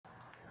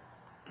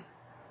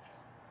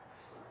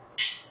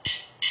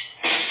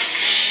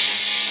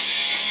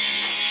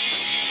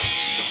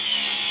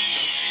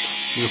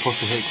You're supposed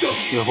to hit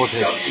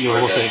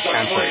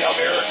cancel.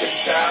 American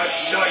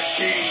Bash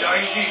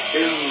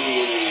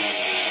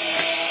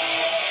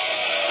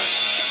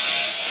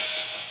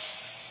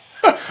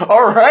 1992.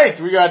 All right,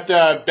 we got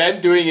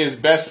Ben doing his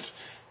best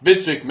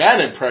Vince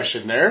McMahon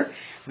impression there.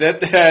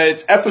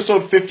 It's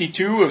episode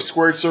 52 of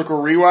Squared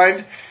Circle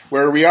Rewind,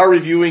 where we are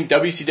reviewing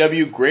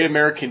WCW Great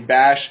American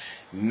Bash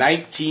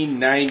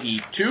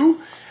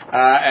 1992.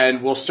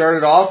 And we'll start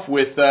it off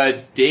with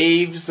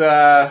Dave's,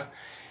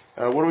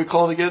 what do we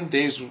call it again?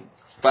 Dave's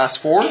Fast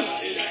Forward?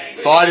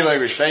 Body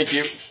language, thank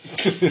you.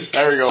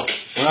 There we go.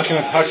 We're not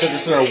going to touch it.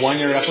 This is our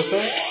 1-year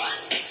episode.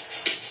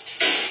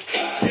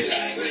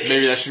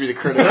 Maybe that should be the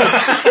credits.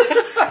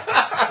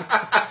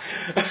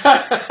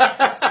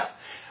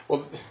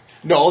 Well,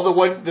 no, the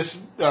one, this,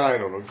 I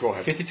don't know, go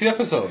ahead. 52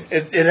 episodes.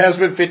 It has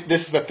been,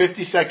 this is the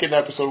 52nd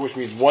episode, which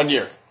means 1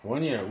 year.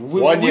 1 year.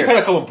 We've had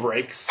a couple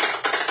breaks.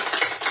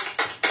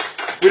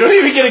 We don't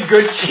even get a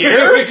good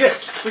cheer.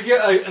 we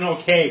get an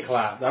okay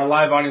clap. Our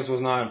live audience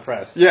was not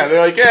impressed. Yeah, they're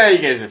like, you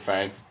guys are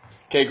fine.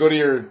 Okay, go to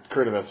your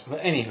current events.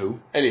 But anywho.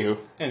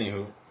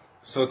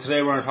 So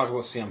today we're going to talk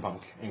about CM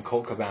Punk and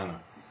Colt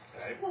Cabana,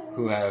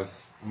 who have,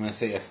 I'm going to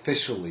say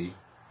officially,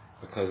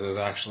 because it was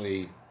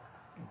actually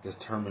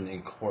determined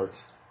in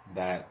court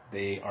that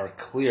they are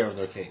clear of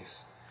their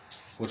case,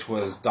 which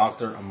was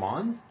Dr.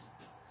 Amann.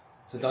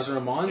 Is it Dr.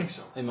 Amann? I think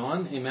so.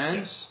 Amann?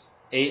 Yes.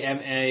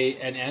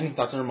 Amann.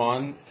 Dr.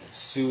 Amann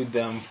sued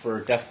them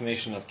for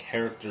defamation of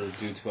character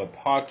due to a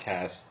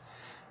podcast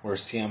where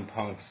CM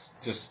Punk's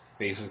just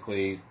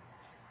basically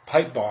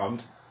pipe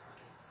bombed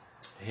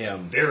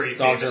him. Very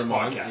Dr. famous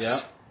Amann, podcast.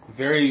 yeah,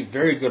 very,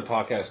 very good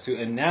podcast too.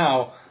 And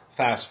now,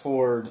 fast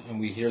forward,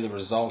 and we hear the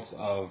results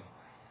of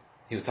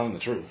he was telling the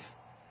truth.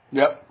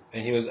 Yep.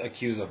 And he was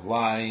accused of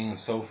lying and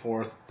so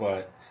forth,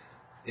 but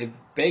it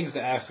begs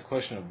to ask the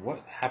question of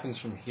what happens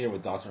from here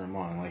with Dr.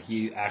 Amann. Like,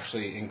 he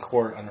actually, in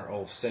court under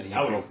oath, said he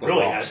broke the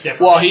law.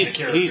 Well,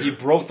 he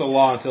broke the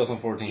law in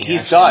 2014.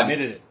 He's done.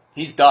 Admitted it.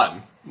 He's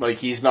done. Like,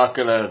 he's not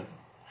gonna.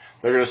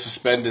 They're gonna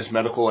suspend his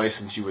medical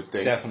license, you would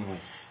think. Definitely.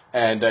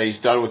 And he's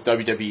done with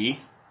WWE.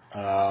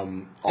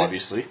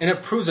 Obviously. And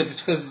it proves that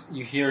just because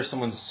you hear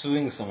someone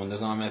suing someone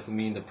does not automatically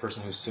mean the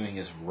person who's suing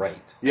is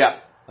right. Yeah.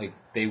 Like,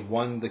 they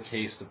won the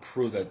case to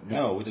prove that,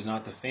 no, we did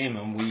not defame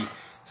him. We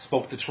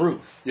spoke the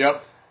truth.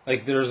 Yep.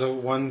 Like, there's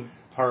one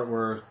part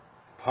where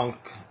Punk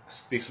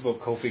speaks about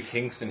Kofi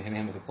Kingston hitting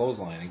him with a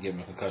clothesline and giving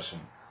him a concussion.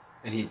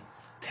 And he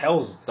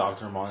tells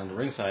Dr. Amann in the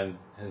ringside,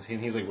 and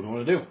he's like, what do you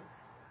want to do?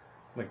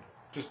 Like,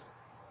 just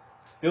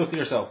deal with it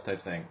yourself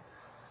type thing.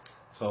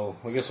 So,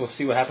 I guess we'll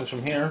see what happens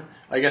from here.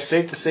 I guess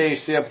safe to say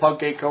CM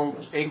Punk ain't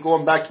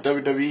going back to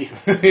WWE.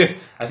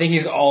 I think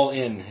he's all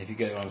in, if you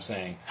get what I'm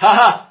saying. Ha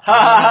ha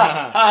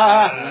ha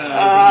ha I think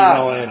he's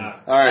all in. All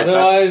right,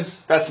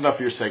 otherwise, that's enough of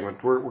your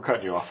segment. We're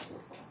cutting you off.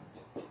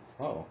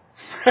 Oh.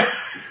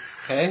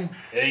 Okay.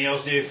 Anything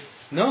else, Dave?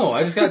 No,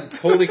 I just got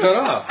totally cut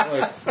off.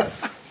 Like,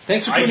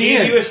 thanks for tuning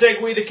in. I gave you a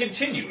segue to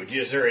continue.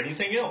 Is there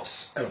anything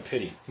else? Out of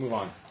pity. Move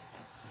on.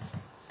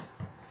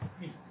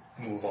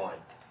 Move on.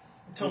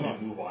 Tell me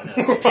to move on.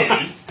 Out of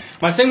pity.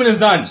 My segment is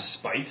done.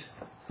 Spite.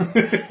 Body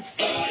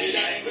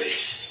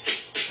language.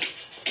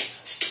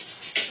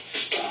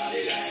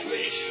 Body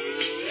language.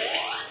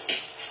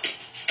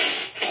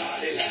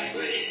 Body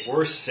language.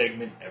 Worst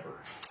segment ever.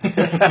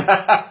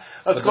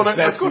 Let's go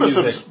to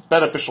some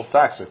beneficial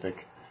facts, I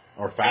think.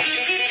 Or facts.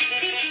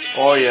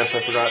 Oh, yes,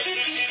 I forgot.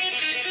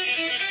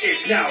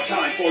 It's now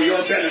time for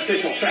your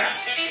beneficial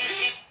facts.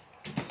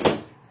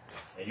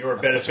 And your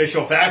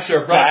beneficial facts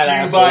are brought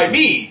to you by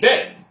me,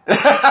 Ben.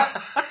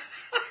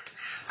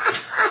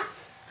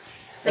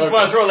 Just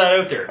want to throw that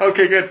out there.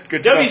 Okay, good.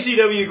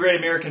 WCW Great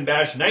American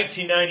Bash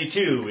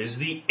 1992 is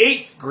the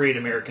 8th Great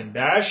American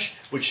Bash,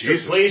 which took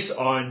place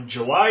on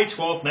July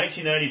 12th,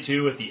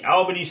 1992 at the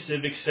Albany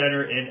Civic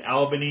Center in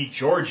Albany,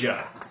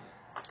 Georgia,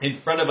 in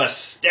front of a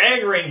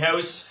staggering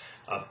house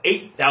of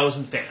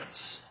 8,000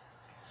 fans.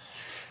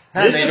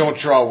 And they don't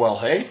draw well,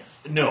 hey?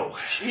 No.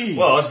 Jeez.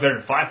 Well, it's better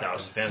than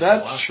 5,000 fans.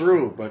 That's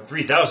true, but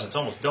 3,000, it's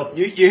almost double.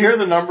 You hear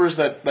the numbers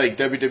that like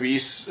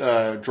WWE's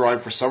drawing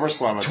for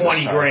SummerSlam at 20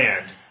 this time.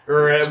 grand.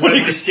 Or at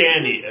Wembley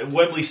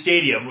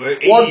Stadium.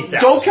 80, well,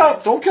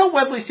 don't count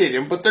Wembley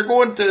Stadium, but they're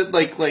going to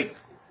like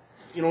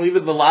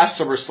even the last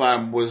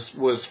SummerSlam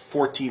was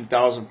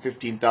 14,000,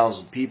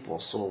 15,000 people.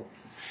 So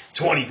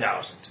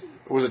 20,000.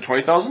 Was it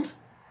 20,000?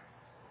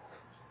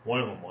 One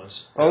of them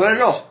was. Oh, there you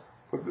go.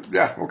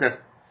 Yeah, okay.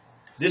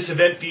 This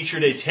event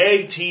featured a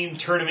tag team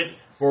tournament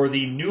for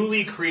the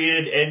newly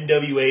created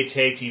NWA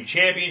Tag Team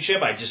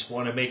Championship. I just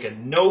want to make a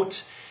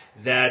note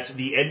that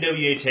the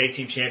NWA Tag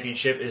Team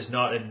Championship is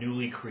not a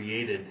newly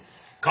created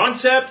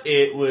concept.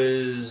 It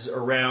was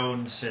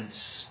around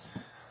since,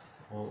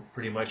 well,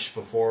 pretty much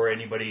before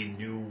anybody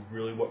knew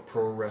really what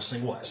pro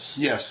wrestling was.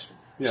 Yes.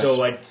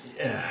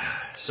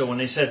 So when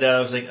they said that, I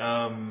was like,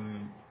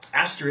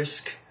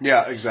 asterisk.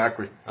 Yeah,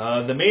 exactly.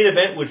 The main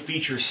event would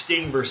feature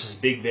Sting versus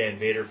Big Van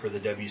Vader for the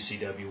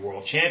WCW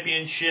World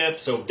Championship.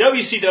 So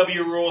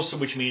WCW rules,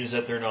 which means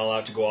that they're not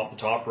allowed to go off the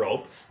top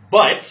rope.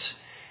 But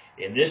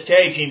In this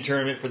tag team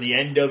tournament for the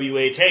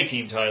NWA tag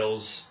team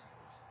titles,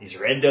 these are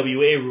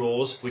NWA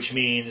rules, which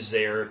means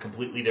they're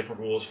completely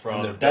different rules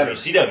from they're better.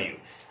 WCW.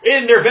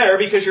 And they're better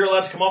because you're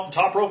allowed to come off the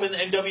top rope in the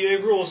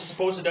NWA rules as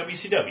opposed to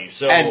WCW.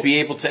 So, And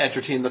be able to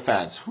entertain the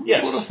fans. Who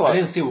Yes. would have I thought?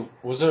 didn't see.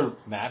 Was there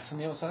mats on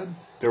the outside?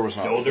 There was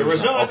not. no, there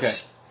was not. Okay.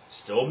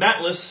 Still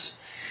matless.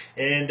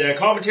 And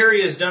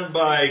commentary is done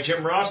by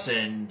Jim Ross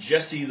and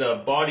Jesse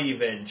the Body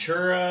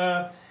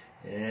Ventura.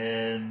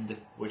 And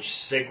which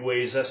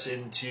segues us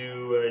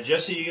into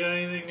Jesse. You got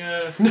anything?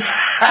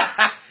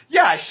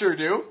 Yeah, I sure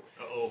do.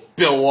 Uh-oh.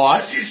 Bill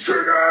Watts. He's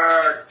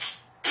triggered!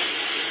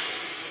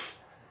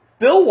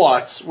 Bill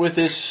Watts, with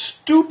his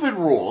stupid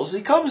rules,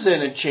 he comes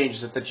in and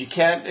changes it that you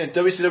can't, in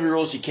WCW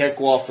rules, you can't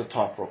go off the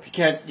top rope. You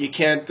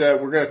can't,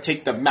 we're going to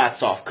take the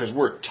mats off because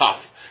we're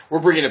tough. We're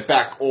bringing it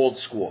back old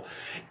school.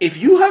 If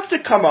you have to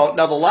come out,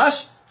 now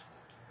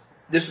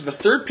this is the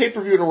third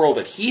pay-per-view in a row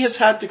that he has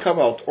had to come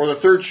out, or the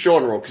third show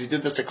in a row, because he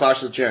did this at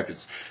Clash of the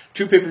Champions.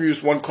 2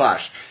 pay-per-views, 1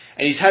 Clash.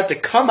 And he's had to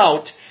come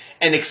out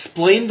and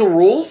explain the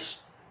rules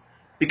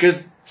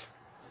because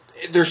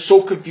they're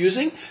so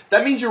confusing.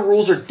 That means your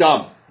rules are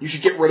dumb. You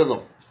should get rid of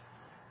them.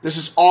 This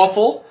is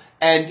awful,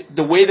 and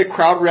the way the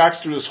crowd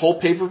reacts to this whole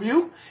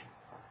pay-per-view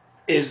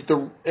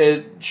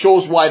it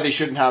shows why they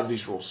shouldn't have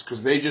these rules,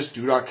 because they just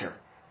do not care.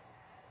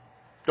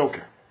 Don't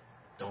care.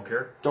 Don't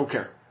care. Don't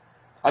care.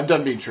 I'm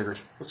done being triggered.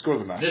 Let's go to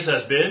the match. This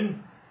has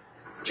been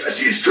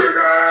Jesse's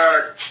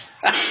triggered!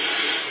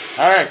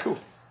 All right, cool.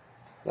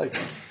 Like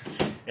that.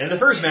 And the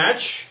first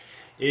match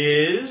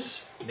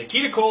is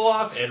Nikita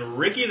Koloff and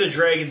Ricky the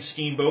Dragon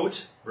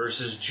Steamboat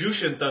versus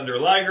Jushin Thunder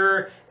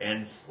Liger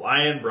and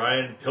Flying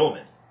Brian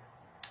Pillman.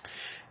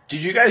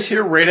 Did you guys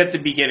hear right at the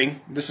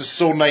beginning? This is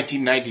so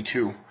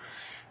 1992.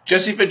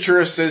 Jesse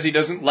Ventura says he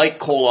doesn't like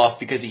Koloff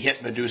because he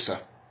hit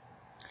Medusa.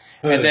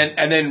 And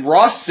then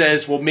Ross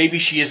says, well, maybe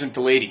she isn't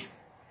the lady.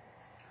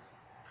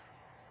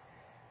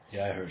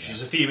 Yeah, I heard.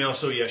 She's a female,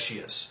 so yes, she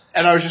is.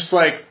 And I was just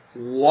like,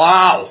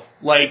 wow.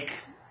 Like,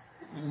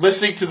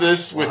 listening to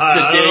this with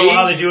I don't know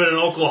how they today's... do it in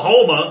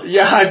Oklahoma.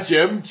 Yeah,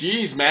 Jim.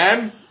 Jeez,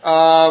 man.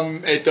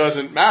 It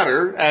doesn't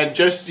matter. And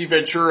Jesse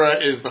Ventura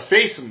is the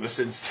face in this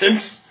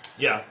instance.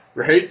 Yeah.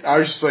 Right? I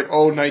was just like,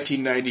 oh,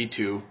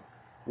 1992.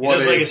 He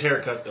does like his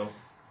haircut, though.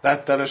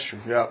 That is true,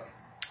 yeah.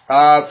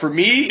 For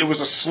me, it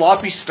was a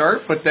sloppy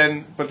start, but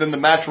then the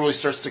match really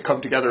starts to come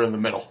together in the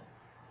middle.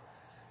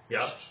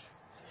 Yeah.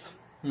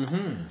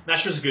 Mm-hmm.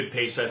 Match was a good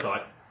pace, I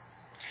thought.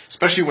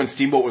 Especially when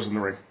Steamboat was in the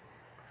ring.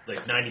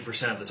 Like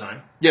 90% of the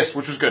time. Yes,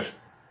 which was good.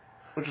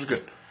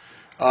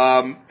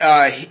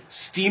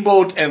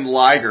 Steamboat and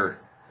Liger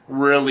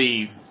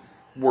really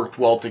worked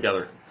well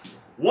together.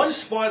 One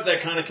spot that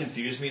kind of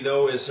confused me,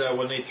 though, is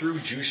when they threw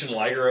Jushin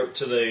Liger out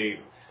to the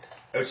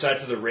outside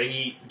to the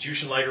ring.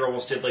 Jushin Liger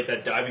almost did like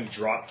that diving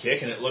drop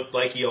kick, and it looked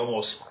like he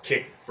almost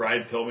kicked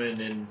Brian Pillman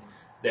in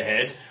the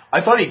head.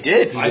 I thought he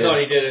did. I thought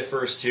he did at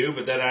first too,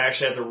 but then I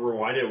actually had to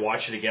rewind it and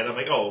watch it again. I'm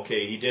like, oh,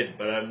 okay, he did.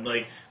 But I'm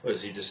like, what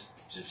is he just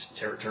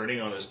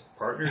turning on his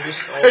partner?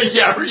 Just all of a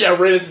sudden? yeah,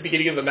 right at the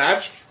beginning of the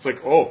match. It's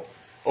like, oh,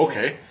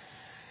 okay.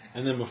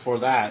 And then before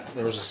that,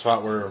 there was a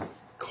spot where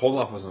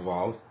Koloff was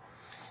involved,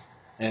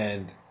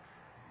 and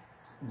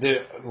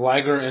the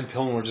Liger and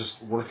Pillman were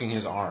just working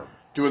his arm.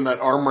 Doing that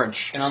arm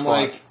wrench. And I'm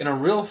spot. like, in a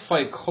real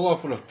fight,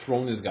 Koloff would have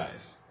thrown hese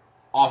guys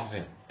off of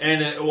him.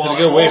 And To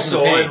get away from also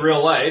the pain. in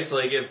real life,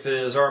 like if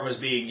his arm was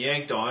being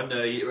yanked on,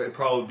 it would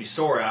probably be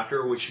sore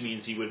after, which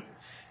means he would,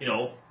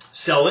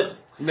 sell it.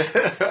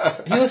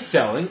 He was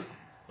selling.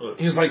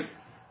 He was like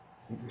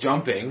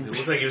jumping. It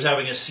looked like he was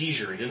having a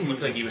seizure. It didn't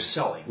look like he was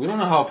selling. We don't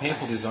know how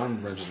painful these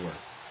arm wrenches were.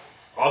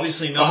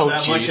 Obviously not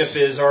that much jeez. if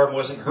his arm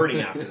wasn't hurting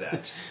after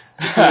that.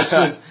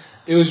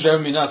 It was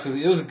driving me nuts because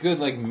it was a good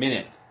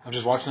minute of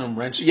just watching him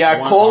wrench Yeah,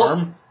 one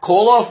arm.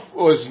 Koloff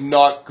was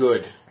not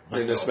good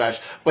in this match.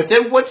 But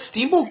then what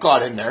Steamboat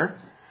got in there,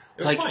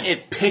 was fine.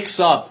 it picks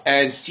up,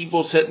 and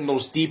Steamboat's hitting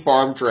those deep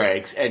arm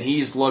drags, and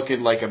he's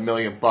looking like $1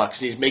 million.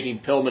 He's making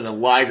Pillman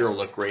and Liger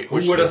look great. Who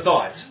would have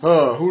thought?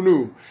 Who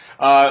knew?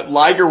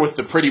 Liger with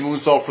the pretty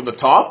moonsault from the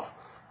top,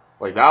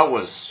 that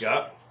was...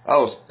 Yeah.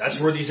 That's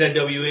where these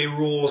NWA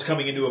rules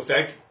coming into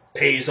effect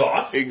pays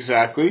off.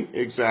 Exactly.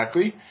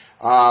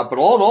 But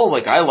all in all,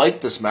 I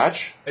liked this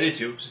match. I did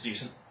too. It was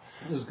decent.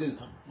 It was good.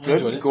 I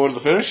enjoyed Good. it. Go to the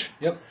finish.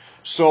 Yep.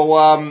 So,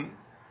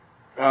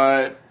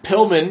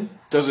 Pillman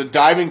does a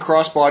diving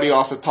crossbody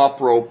off the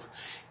top rope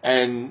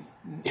and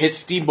hits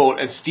Steamboat,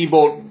 and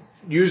Steamboat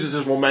uses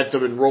his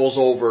momentum and rolls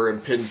over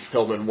and pins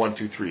Pillman 1,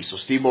 2, 3. So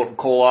Steamboat and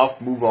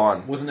Koloff move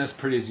on. Wasn't as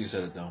pretty as you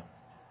said it though.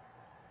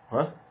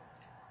 Huh?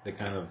 They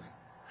kind of.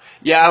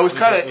 Yeah, it was It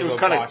kind was of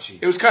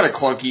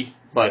clunky,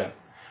 but Yeah.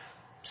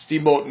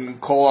 Steamboat and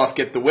Koloff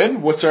get the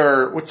win. What's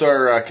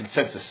our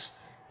consensus?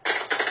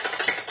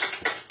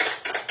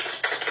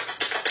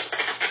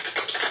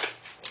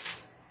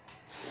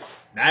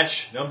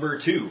 Match number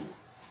 2.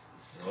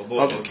 Oh boy,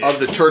 Of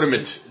the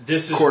tournament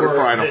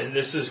quarterfinal.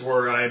 This is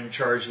where I'm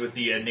charged with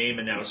the name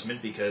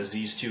announcement because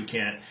these two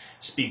can't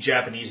speak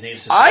Japanese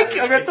names. I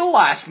got the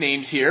last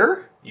names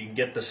here. You can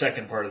get the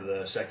second part of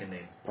the second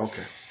name.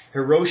 Okay.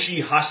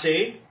 Hiroshi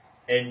Hase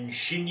and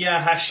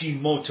Shinya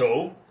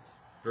Hashimoto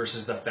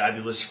versus the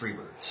Fabulous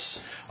Freebirds.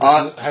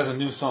 Has a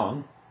new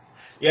song.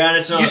 Yeah, and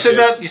it's not You said good.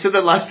 that. You said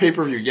that last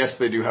pay-per-view. Yes,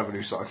 they do have a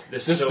new song.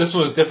 This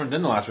was different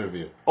than the last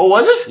review. Oh,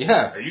 was it?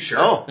 Yeah. Are you sure?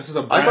 Oh, This is a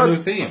I brand thought- new I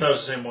theme. thought it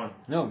was the same one.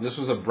 No, this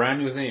was a brand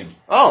new theme.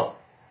 Oh,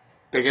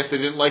 I guess they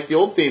didn't like the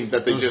old theme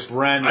that they It was just.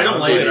 brand new. I don't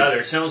like it It either.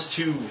 It sounds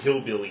too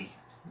hillbilly.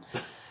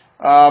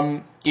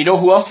 You know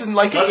who else didn't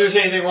like Not that it? there's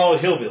anything wrong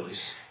with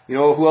hillbillies. You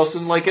know who else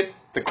didn't like it?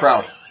 The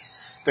crowd.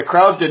 The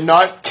crowd did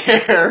not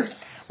care.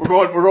 We're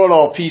going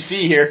all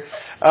PC here.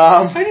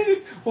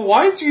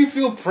 Why did you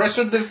feel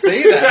pressured to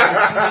say that?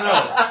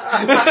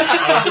 I don't know.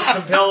 I'm just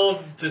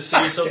compelled to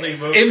say something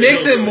about It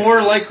makes it hillbilly.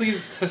 more likely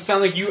to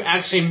sound like you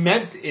actually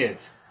meant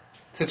it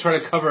to try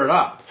to cover it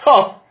up.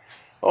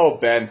 Oh,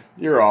 Ben,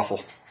 you're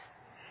awful.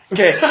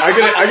 Okay,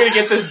 I'm gonna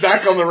get this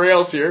back on the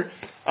rails here.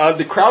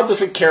 The crowd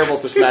doesn't care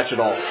about this match at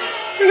all.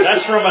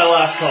 That's from my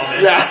last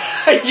comment.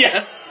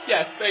 Yeah.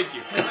 yes, thank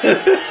you.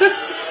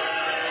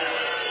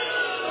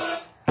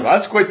 Well,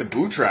 that's quite the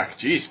boo track.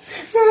 Jeez.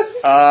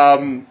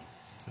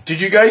 Did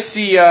you guys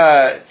see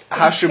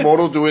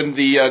Hashimoto doing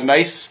the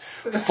nice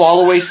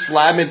fall away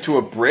slam into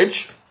a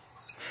bridge?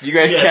 You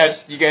guys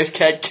Yes.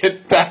 can't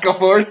get back on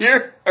board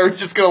here? Are we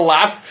just gonna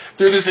laugh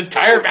through this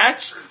entire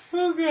match?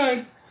 Oh,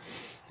 God.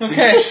 Did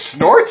Okay. you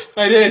snort?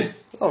 I did.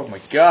 Oh my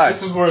god.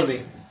 This was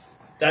worthy.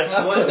 That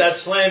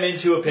slam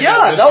into a pin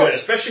Yeah, was that good,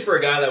 was- especially for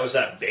a guy that was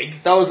that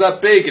big. That was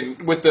that big,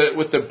 and with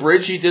the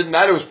bridge he did in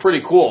that, it was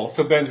pretty cool.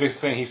 So Ben's basically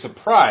saying he's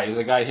surprised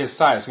a guy his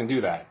size can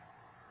do that.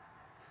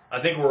 I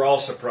think we're all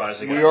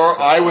surprised. We are.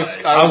 I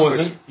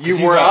wasn't.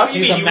 You were not.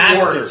 He's You a mean you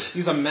master. weren't?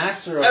 He's a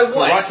master of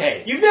What?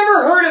 karate. You've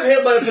never heard of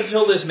him up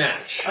until this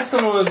match. I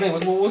still know his name.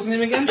 What was his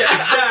name again? Yeah,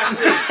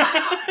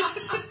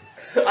 exactly.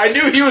 I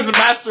knew he was a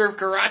master of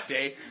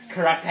karate.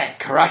 Karate.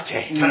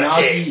 Karate.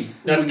 Karate.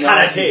 That's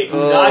Unagi. karate.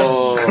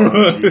 Oh,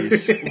 Unagi.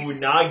 jeez.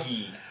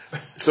 Unagi.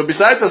 So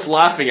besides us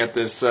laughing at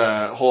this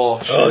whole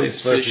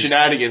these Slurpees.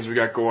 shenanigans we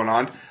got going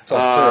on, It's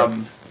all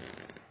syrup.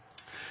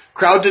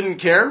 crowd didn't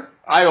care.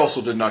 I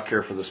also did not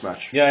care for this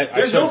match. Yeah,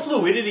 There's no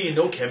fluidity and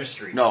no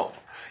chemistry. No.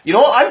 You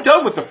know, I'm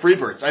done with the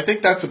Freebirds. I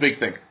think that's a big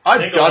thing. I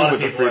I'm think a lot done of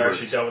with the people are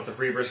actually Freebirds. done with the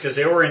Freebirds because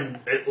they were in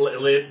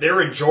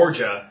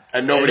Georgia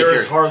And nobody there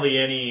was cared. hardly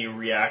any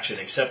reaction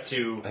except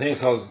to I think it's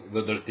because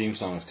their theme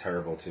song is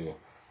terrible too.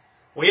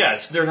 well yeah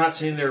they're not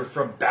saying they're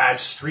from Bad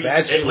Street,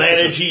 Bad Street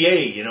Atlanta was such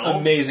GA, you know.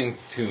 Amazing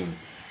tune.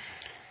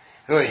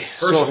 Oy,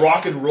 First so-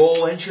 rock and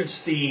roll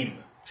entrance theme.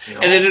 You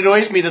know? And it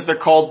annoys me that they're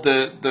called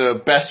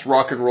the best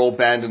rock and roll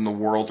band in the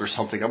world or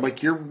something. I'm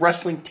like, you're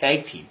wrestling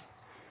tag team.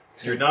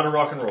 You're not a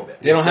rock and roll band.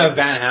 They don't have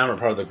Van Hammer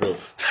part of the group.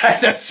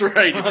 That's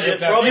right.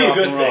 It's probably a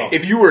good thing.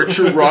 If you were a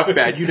true rock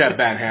band, you'd have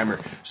Van Hammer.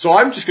 So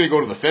I'm just going to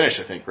go to the finish,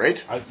 I think,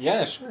 right?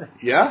 Yeah, sure.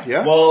 Yeah.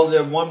 Well,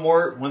 then one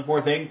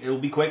more thing. It'll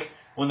be quick.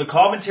 When the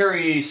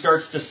commentary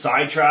starts to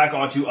sidetrack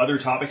onto other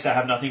topics that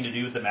have nothing to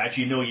do with the match,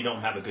 you know you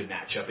don't have a good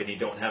matchup and you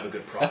don't have a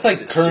good product. That's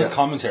like current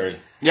commentary.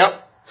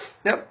 Yep.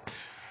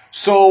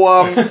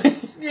 So,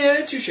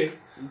 Yeah, touche.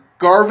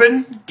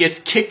 Garvin gets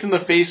kicked in the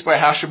face by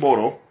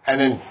Hashimoto, and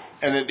then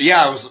it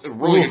was a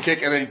really good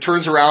kick, and then he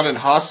turns around and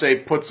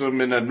Hase puts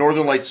him in a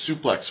Northern Lights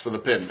suplex for the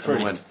pin and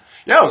the win.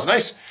 Yeah, it was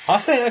nice.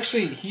 Hase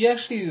actually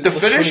The looked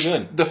finish, pretty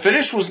good. the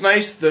finish was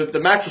nice. The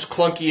match was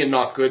clunky and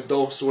not good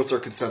though. So what's our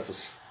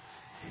consensus?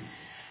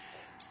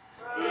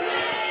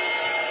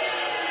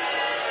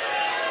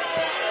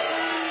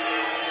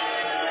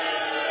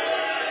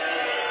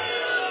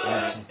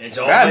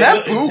 Until Man, my-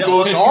 that boo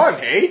until- goes on,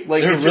 hey?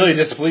 Like They're it really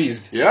just-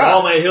 displeased. All yeah.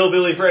 my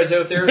hillbilly friends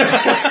out there.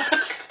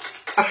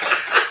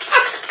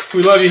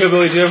 We love you,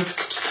 Hillbilly Jim.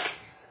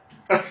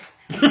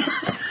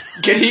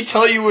 Can he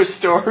tell you a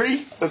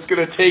story that's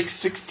gonna take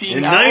 16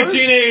 In hours?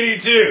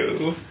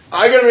 1982.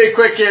 I'm gonna be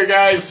quick here,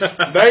 guys.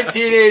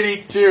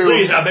 1982.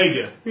 Please, I beg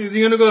you. Is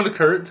he gonna go to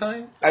current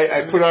time?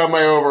 I put on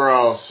my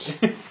overalls.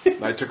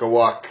 I took a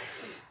walk.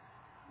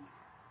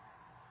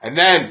 And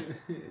then,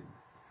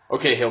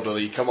 okay,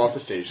 Hillbilly, you come off the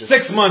stage.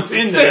 6 months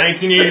into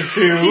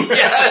 1982.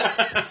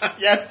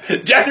 Yes,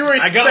 January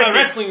 2nd. I got my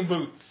wrestling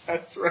boots.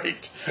 That's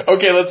right.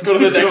 Okay, let's go to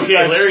the next Okay,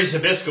 match. Larry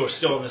Zbysko's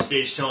still on the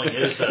stage telling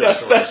his story.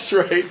 That's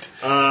right.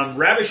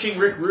 Ravishing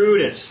Rick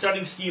Rude and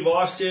Stunning Steve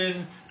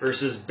Austin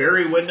versus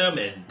Barry Windham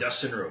and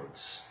Dustin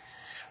Rhodes.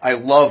 I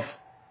love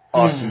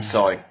Austin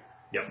selling.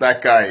 Yep.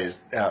 That guy is,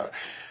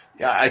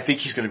 I think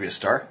he's going to be a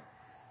star.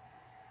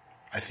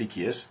 I think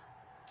he is.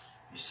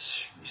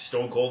 He's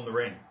stone cold in the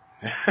ring.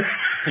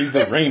 He's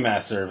the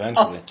ringmaster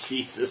eventually. Oh,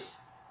 Jesus.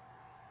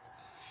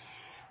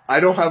 I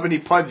don't have any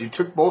puns. You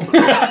took both of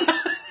them.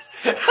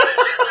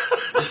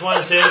 Just want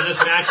to say that this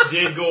match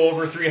did go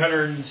over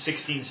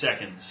 316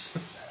 seconds.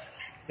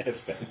 It's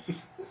been.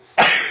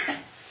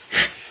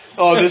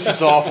 Oh, this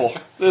is awful.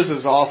 This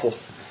is awful.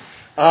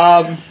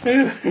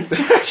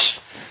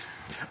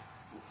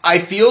 I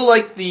feel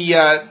like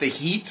the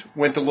heat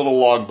went a little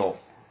long though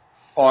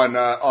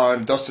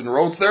on Dustin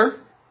Rhodes there.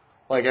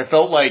 Like, I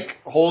felt like,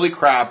 holy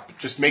crap,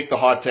 just make the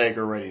hot tag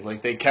already.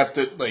 Like, they kept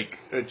it, like,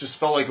 it just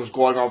felt like it was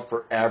going on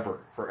forever.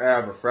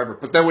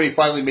 But then when he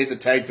finally made the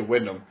tag to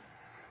Windham,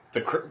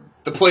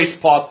 the place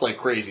popped like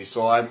crazy.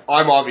 So I'm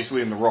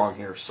obviously in the wrong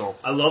here. So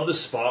I love the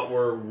spot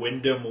where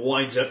Windham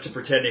winds up to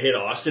pretend to hit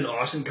Austin.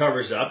 Austin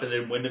covers up, and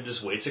then Windham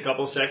just waits a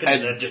couple seconds,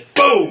 and then just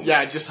boom!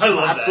 Yeah, just I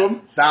love slaps that.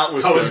 him. That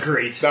was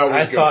great.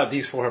 I thought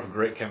these four have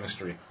great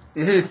chemistry.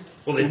 Mm-hmm.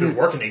 Well, they've been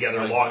working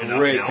together long enough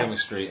Great now.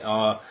 chemistry.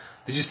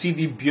 Did you see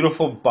the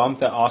beautiful bump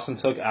that Austin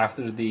took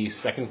after the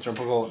second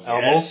triple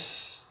elbow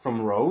from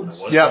Rhodes?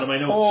 That was one of my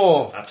notes.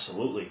 Oh.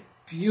 Absolutely.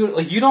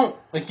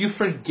 You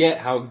forget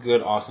how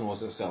good Austin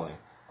was at selling.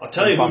 I'll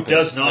tell you who bumping.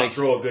 does not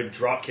throw a good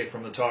drop kick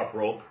from the top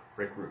rope.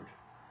 Rick Rude.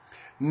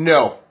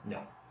 No.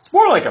 It's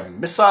more like a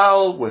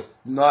missile with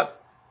not.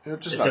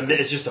 It's just a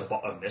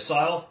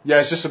missile.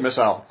 Yeah, it's just a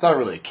missile. It's not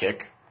really a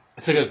kick.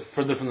 It's like a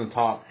further from the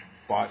top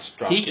botched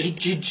drop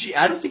kick.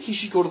 I don't think he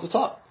should go to the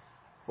top.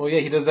 Well,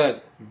 yeah, he does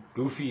that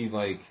goofy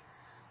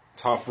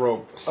top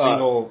rope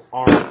single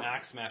arm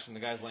axe smash when the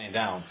guy's laying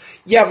down.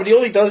 Yeah, but he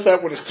only does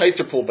that when his tights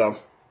are pulled down,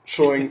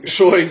 showing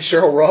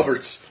Cheryl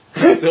Roberts.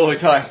 That's the only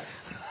time.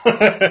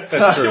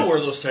 Does he still wear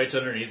those tights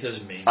underneath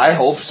his main? I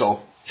hope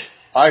so.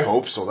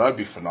 That'd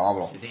be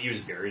phenomenal. You think he was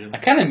buried in? I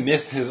kind of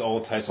miss his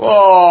old tights.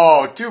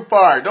 Oh, too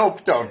far!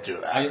 Don't do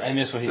that. I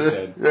miss what he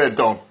said.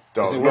 Don't.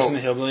 Is it worse than the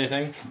hillbilly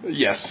thing?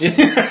 Yes.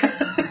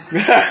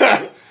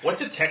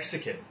 What's a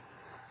Texican?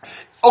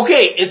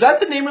 Okay, is that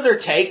the name of their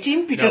tag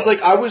team? Because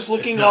I was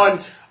looking on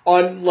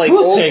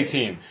who's tag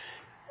team?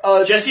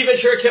 Jesse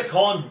Ventura kept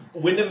calling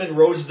Windham and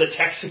Rhodes the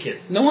Texicans.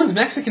 No one's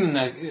Mexican in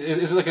that.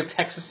 Is it like a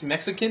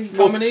Texas-Mexican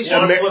combination?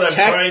 Well, that's what I'm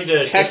trying to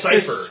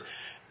decipher.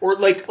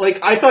 Or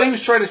I thought he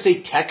was trying to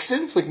say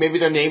Texans. Like maybe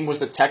their name was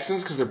the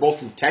Texans because they're both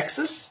from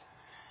Texas.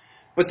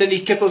 But then he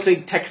kept on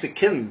saying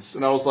Texicans,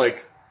 and I was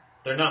like,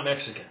 they're not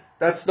Mexican.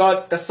 That's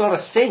not a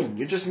thing.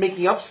 You're just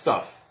making up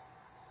stuff.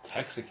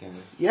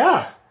 Texicans.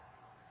 Yeah.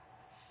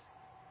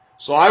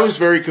 So I was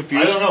very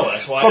confused. I don't know.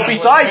 That's why. But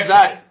besides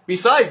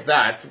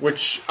that,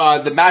 which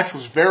the match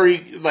was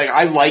very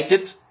I liked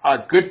it.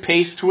 Good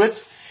pace to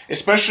it,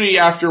 especially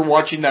after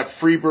watching that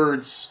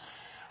Freebirds,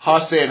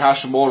 Hase and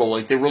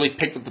Hashimoto. They really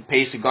picked up the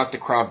pace and got the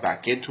crowd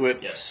back into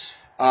it. Yes.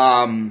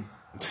 And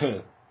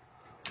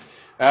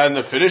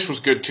the finish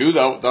was good too.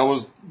 That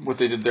was what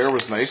they did there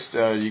was nice.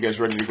 You guys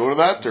ready to go to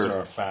that? This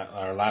is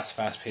our last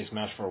fast-paced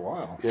match for a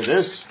while. It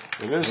is.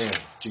 Yeah. Do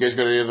you guys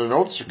got any other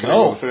notes? Or can no. I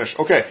go to the finish?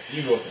 Okay.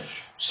 You go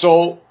finish.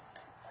 So,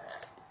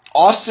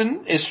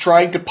 Austin is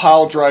trying to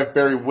pile drive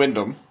Barry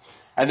Windham,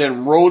 and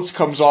then Rhodes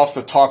comes off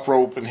the top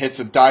rope and hits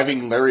a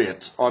diving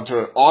lariat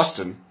onto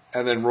Austin,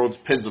 and then Rhodes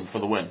pins him for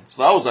the win.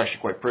 So that was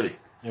actually quite pretty.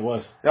 It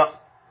was.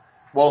 Yep.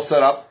 Well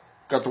set up.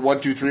 Got the 1,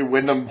 2, 3.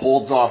 Windham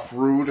holds off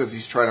Rude as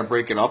he's trying to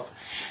break it up.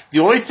 The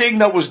only thing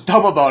that was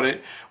dumb about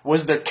it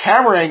was the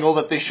camera angle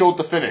that they showed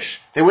the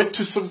finish. They went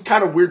to some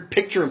kind of weird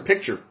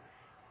picture-in-picture.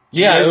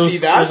 Yeah, see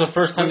that? It was the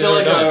first time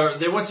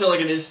they went to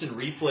an instant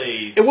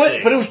replay. It was,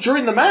 but it was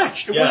during the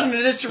match. It wasn't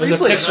an instant replay. It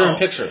was a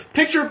picture-in-picture.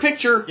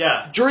 Picture-in-picture.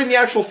 Yeah. During the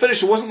actual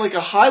finish, it wasn't like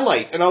a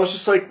highlight, and I was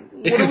just like,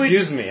 "It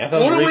confused me." I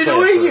thought, what are we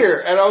doing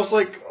here? And I was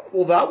like,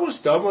 "Well, that was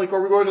dumb. Are we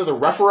going to the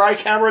referee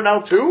camera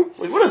now too?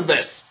 What is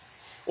this?"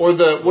 Or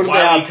the what did they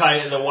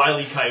have? The Wile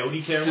E.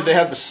 Coyote camera. Did they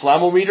have the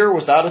slamometer?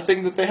 Was that a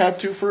thing that they had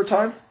too for a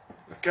time?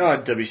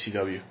 God,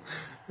 WCW.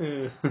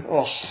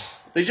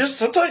 They just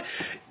sometimes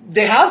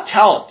they have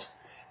talent.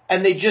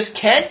 And they just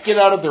can't get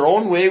out of their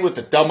own way with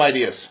the dumb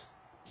ideas.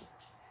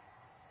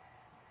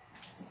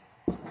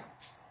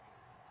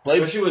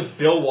 Especially with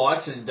Bill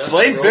Watts and Dustin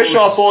Blame Rhodes.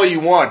 Bischoff all you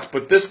want,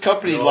 but this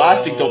company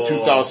lasting till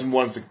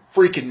 2001 is a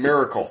freaking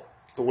miracle.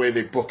 The way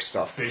they book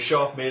stuff.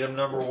 Bischoff made him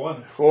number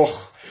 1.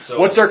 Oh. So,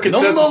 what's our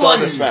consensus on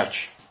this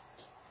match?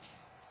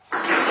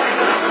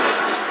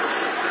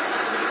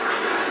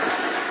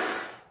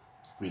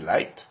 We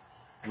liked.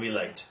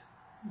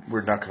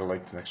 We're not going to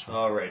like the next one.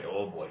 All right.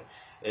 Oh, boy.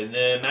 And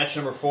then match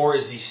number 4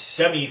 is the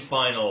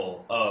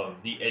semifinal of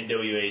the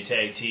NWA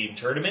Tag Team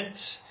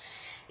Tournament.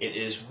 It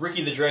is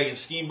Ricky the Dragon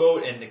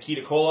Steamboat and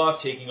Nikita Koloff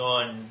taking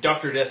on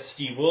Dr. Death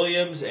Steve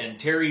Williams and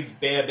Terry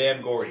Bam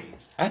Bam Gordy.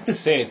 I have to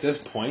say, at this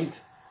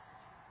point,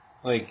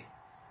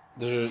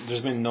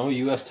 there's been no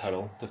U.S.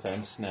 title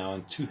defense now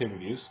in 2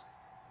 pay-per-views.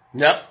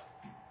 Yep.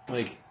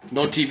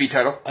 No TV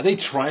title. Are they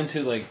trying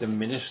to,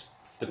 diminish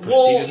the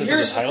prestige of the titles? Well,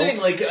 here's the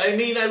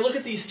thing. I look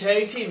at these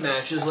tag team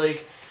matches,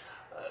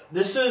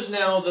 this is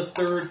now the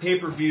 3rd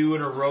pay-per-view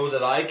in a row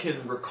that I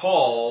can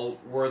recall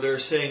where they're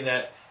saying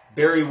that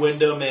Barry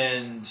Windham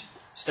and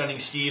Stunning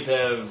Steve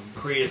have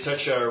created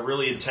such a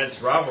really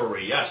intense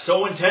rivalry. Yeah,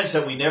 so intense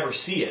that we never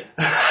see it.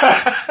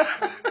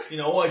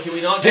 Can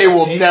we not? They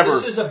will never.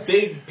 This is a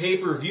big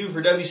pay-per-view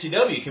for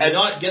WCW. Can we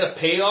not get a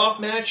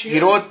payoff match here? You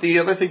know what? The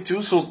other thing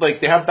too. So they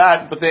have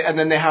that, and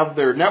then they have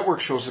their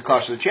network shows, the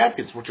Clash of the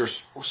Champions, which are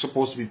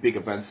supposed to be big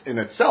events in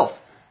itself.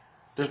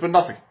 There's been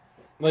nothing.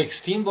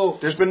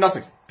 Steamboat. There's been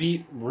nothing.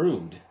 Beat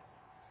Rude.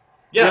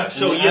 Yeah,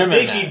 so you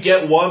think he'd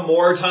get one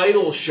more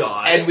title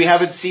shot. And we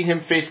haven't seen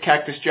him face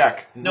Cactus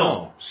Jack.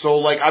 No. So,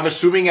 like, I'm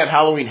assuming at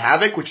Halloween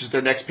Havoc, which is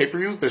their next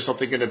pay-per-view, there's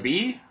something going to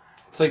be.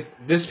 It's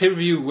like this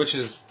pay-per-view, which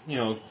is,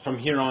 from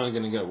here on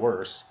going to get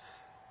worse.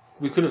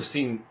 We could have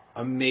seen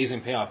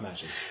amazing payoff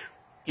matches.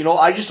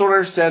 I just don't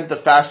understand the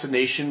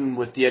fascination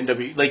with the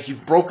NWA. Like,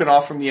 you've broken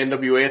off from the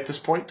NWA at this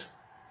point,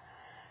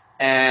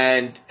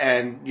 and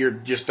you're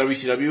just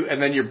WCW,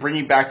 and then you're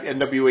bringing back the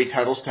NWA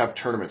titles to have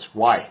tournaments.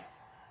 Why?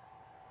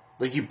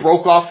 Like, you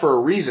broke off for a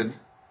reason,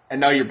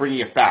 and now you're bringing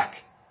it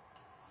back.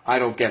 I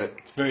don't get it.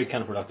 It's very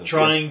counterproductive.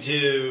 Trying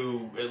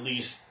to at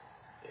least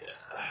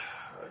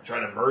try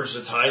to merge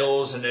the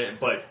titles,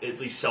 but at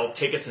least sell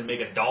tickets and make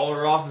 $1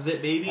 off of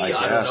it, maybe? I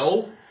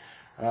don't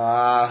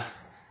know.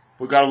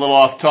 We got a little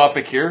off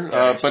topic here,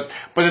 but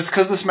it's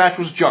because this match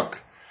was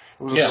junk.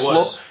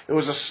 It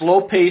was a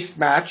slow-paced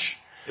match.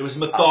 It was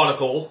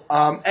methodical.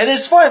 And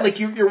it's fine. Like,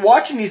 you're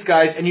watching these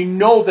guys, and you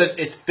know that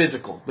it's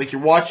physical. Like,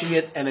 you're watching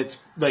it, and it's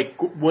like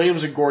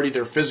Williams and Gordy,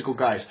 they're physical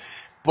guys.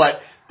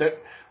 But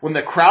when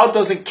the crowd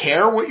doesn't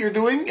care what you're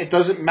doing, it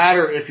doesn't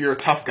matter if you're a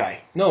tough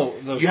guy. No.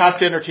 You have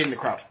to entertain the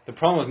crowd. The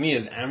problem with me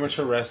is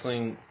amateur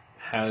wrestling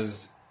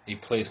has a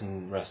place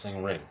in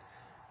wrestling ring,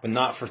 but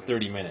not for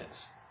 30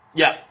 minutes.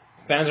 Yeah.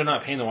 Fans are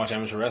not paying to watch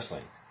amateur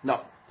wrestling.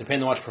 No. They're paying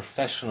to watch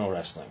professional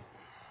wrestling.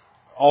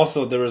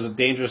 Also, there was a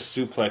dangerous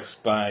suplex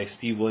by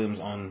Steve Williams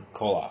on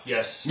Koloff.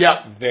 Yes.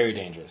 Yep. Very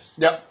dangerous.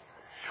 Yep.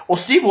 Well,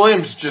 Steve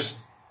Williams just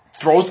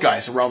throws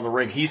guys around the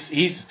ring.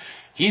 He's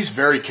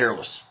very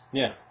careless.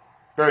 Yeah.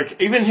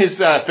 Even his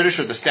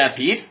finisher, the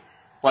Stampede,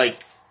 like.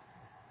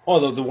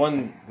 Oh, the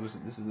one was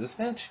this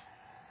match?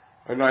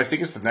 No, I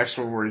think it's the next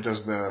one where he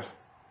does the.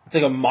 It's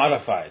like a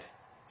modified.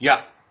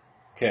 Yeah.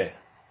 Okay.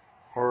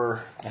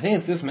 Or I think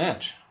it's this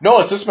match.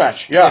 No, it's this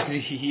match. Yeah.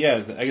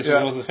 Yeah, I guess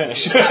it was his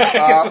finish.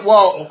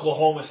 Well,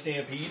 Oklahoma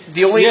Stampede.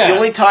 The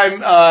only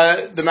time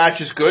the match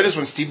is good is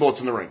when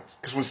Steamboat's in the ring,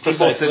 because when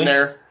Steamboat's in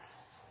there,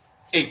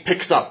 it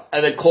picks up,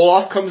 and then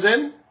Koloff comes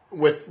in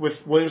with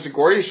Williams and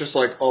Gordy. It's just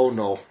like, oh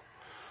no,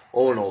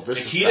 this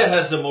is Nikita bad.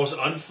 has the most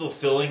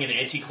unfulfilling and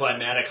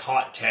anticlimactic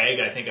hot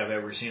tag I think I've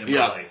ever seen in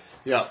my life.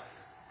 Yeah.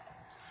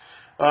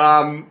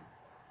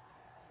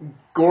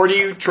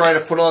 Gordy trying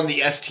to put on the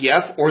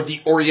STF, or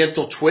the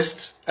Oriental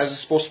Twist, as it's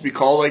supposed to be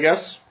called, I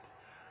guess.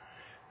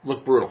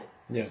 Look brutal.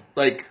 Yeah.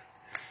 Like,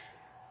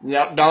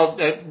 now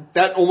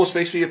that almost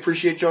makes me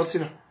appreciate John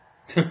Cena.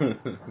 Well,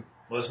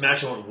 this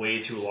match went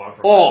way too long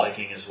for my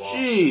liking as well.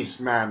 Jeez,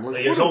 man.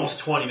 Like, it was almost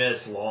 20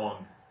 minutes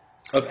long.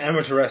 Of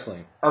amateur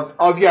wrestling.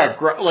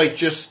 Like,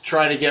 just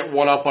trying to get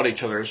one up on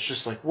each other. It's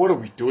just like, what are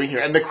we doing here?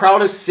 And the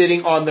crowd is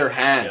sitting on their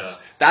hands. Yeah.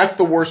 That's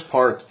the worst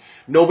part.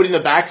 Nobody in the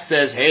back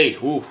says, hey,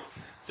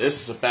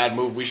 this is a bad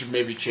move. We should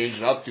maybe change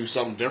it up, do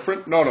something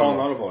different. No.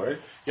 Audible, right?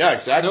 Yeah,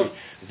 exactly. Nope.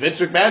 Vince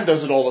McMahon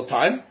does it all the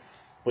time,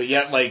 but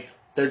yet, like,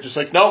 they're just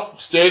like, nope,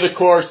 stay the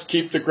course,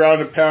 keep the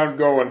ground and pound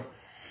going.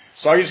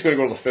 So I'm just going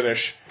to go to the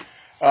finish.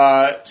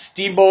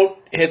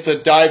 Steamboat hits a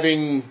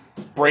diving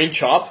brain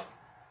chop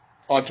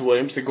onto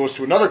Williams, then goes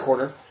to another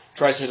corner,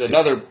 tries to hit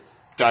another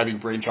diving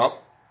brain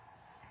chop.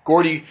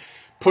 Gordy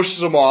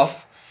pushes him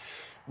off.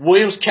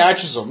 Williams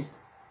catches him.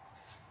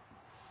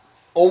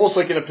 Almost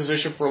like in a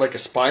position for like a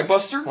spine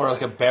buster. Or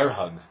like a bear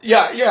hug.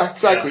 Yeah,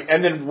 exactly. Yeah.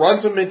 And then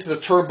runs him into the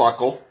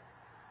turnbuckle,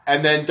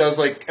 and then does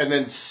and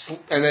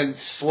then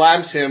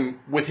slams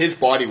him with his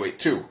body weight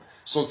too.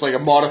 So it's like a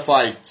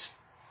modified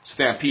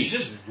stampede. He's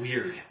just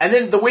weird. And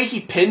then the way he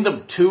pinned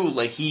him too,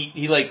 like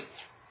he like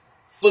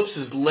flips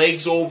his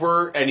legs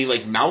over and he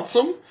like mounts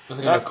him. It was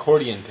like an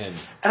accordion pin.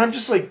 And I'm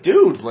just like,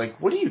 dude, like,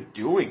 what are you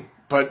doing?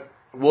 But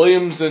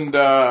Williams and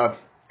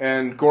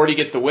Gordy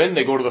get the win.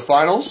 They go to the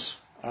finals.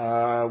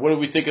 What do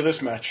we think of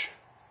this match?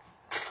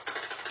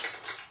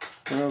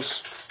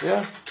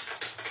 Yeah.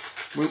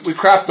 We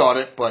crapped on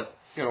it, but,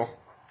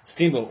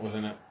 Steamboat was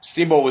in it.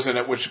 Steamboat was in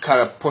it, which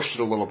kind of pushed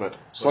it a little bit.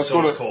 So let's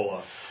go to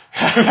Koloff.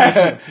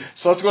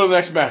 So let's go to the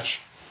next match.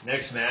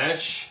 Next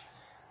match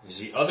is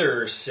the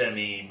other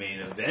semi-main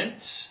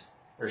event,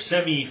 or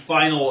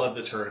semi-final of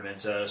the tournament,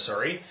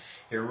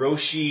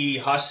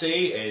 Hiroshi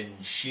Hase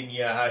and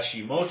Shinya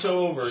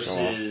Hashimoto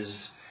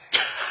versus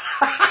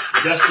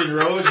Dustin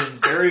Rhodes and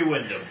Barry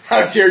Windham.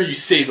 How dare you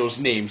say those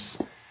names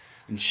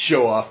and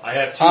show off. I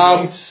have two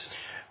notes.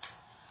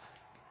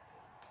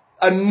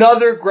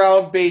 Another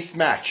ground-based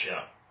match.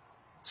 Yeah.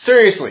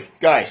 Seriously,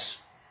 guys.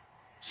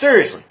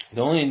 Seriously.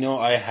 The only note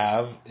I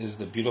have is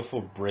the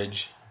beautiful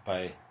bridge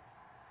by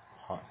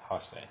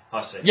Hase.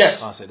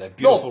 Yes. Hase, that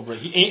beautiful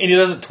bridge. And he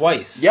does it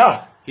twice.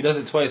 Yeah. He does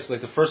it twice. Like,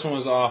 the first one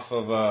was off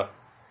of,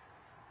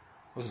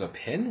 was it a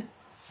pin?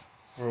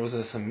 Or was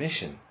it a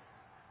submission?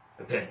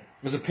 A pin.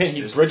 It was a pin.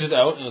 He bridges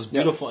out, and it was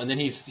beautiful. And then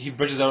he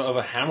bridges out of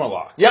a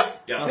hammerlock.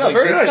 Yep. Yeah.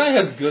 Very this nice. guy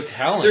has good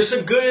talent. There's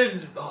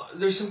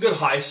some good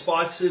high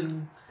spots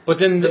in. But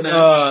then the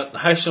match.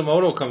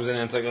 Hashimoto comes in,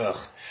 and it's like, ugh.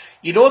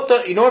 You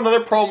know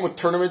another problem with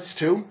tournaments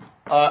too?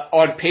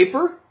 On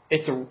paper,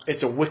 it's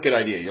a wicked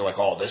idea. You're like,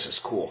 oh, this is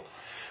cool.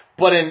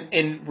 But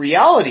in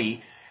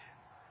reality,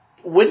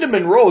 Windham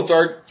and Rhodes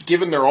aren't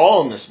giving their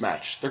all in this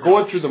match. They're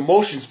going through the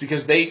motions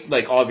because they,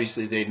 like,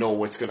 obviously they know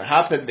what's going to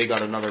happen. They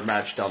got another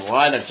match down the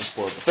line. I've just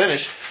spoiled the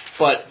finish.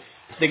 But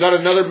they got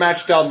another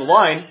match down the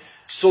line,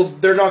 so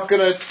they're not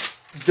going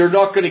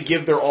to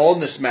give their all in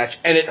this match,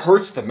 and it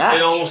hurts the match.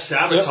 It almost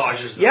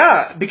sabotages them.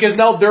 Yeah, because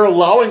now they're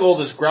allowing all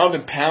this ground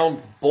and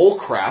pound bull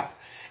crap,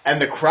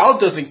 and the crowd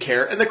doesn't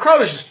care, and the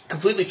crowd is just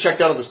completely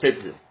checked out of this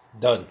pay-per-view.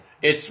 Done.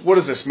 What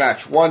is this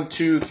match? 1,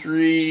 2,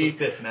 3. It's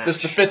the fifth match. This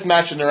is the fifth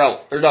match, and they're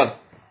out. They're done.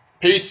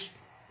 Peace.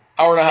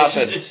 Hour and a half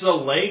in. It's the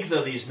length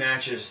of these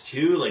matches,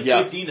 too. Like,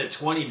 15 to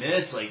 20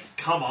 minutes. Like,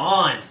 come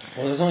on.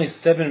 Well, there's only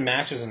 7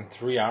 matches in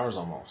 3 hours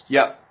almost.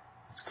 Yeah.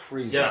 It's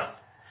crazy. Yeah.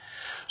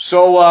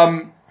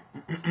 So,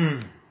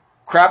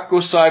 crap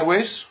goes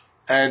sideways,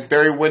 and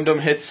Barry Windham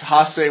hits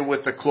Hase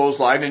with the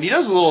clothesline, and he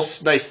does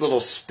a nice little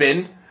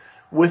spin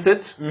with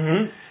it.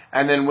 Mm-hmm.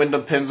 And then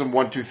Windham pins him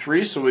 1, 2,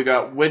 3. So we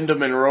got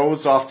Windham and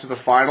Rhodes off to the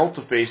final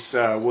to face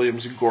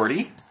Williams and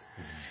Gordy.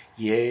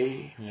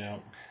 Yay. Yeah.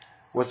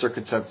 What's our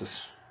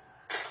consensus?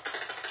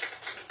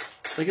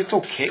 Like, it's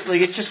okay. Like,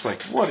 it's just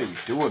like, what are you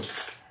doing?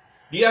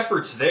 The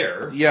effort's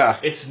there. Yeah.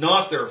 It's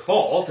not their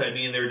fault. I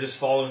mean, they're just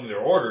following their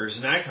orders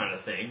and that kind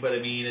of thing. But, I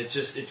mean,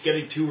 it's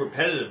getting too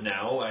repetitive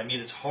now. I mean,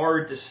 it's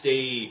hard to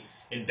stay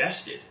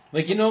invested.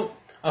 Like, I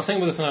was thinking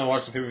about this when I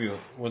watched the pay-per-view,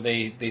 where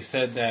they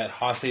said that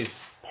Hase's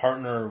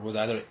partner was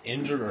either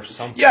injured or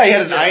something. Yeah, he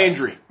had an eye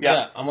injury.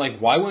 Yeah. I'm like,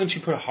 why wouldn't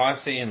you put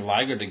Hase and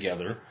Liger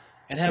together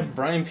and have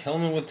Brian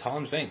Pillman with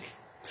Tom Zink?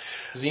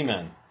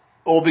 Z-Man.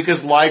 Oh,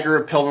 because Liger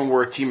and Pillman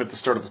were a team at the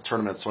start of the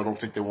tournament, so I don't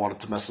think they wanted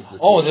to mess up the teams.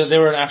 Oh, they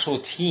were an actual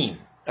team.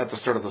 At the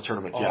start of the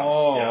tournament, yeah.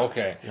 Oh, Yeah.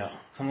 okay. Yeah.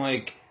 I'm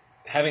like,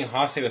 having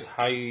Hase with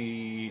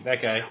that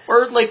guy.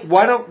 Or, like,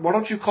 why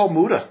don't you call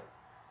Muda?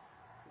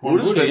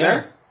 Muda's Muda, been yeah.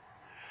 there.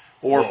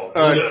 Or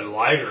Muda and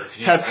Liger.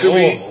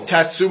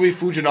 Tatsumi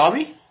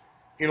Fujinami?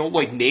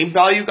 Like name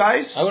value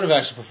guys? I would have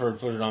actually preferred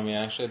Fujinami,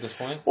 actually, at this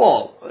point.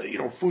 Well,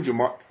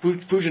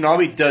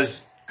 Fujinami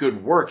does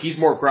good work. He's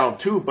more ground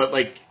too, but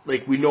like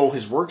we know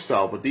his work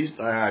style. But these,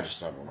 I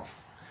don't know.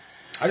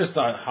 I just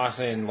thought Hase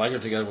and Liger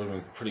together would have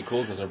been pretty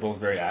cool because they're both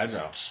very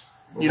agile.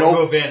 What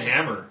about Van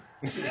Hammer?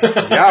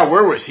 Yeah,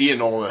 where was he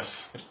in all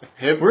this?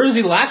 Where was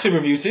he last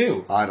pay-per-view,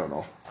 too? I don't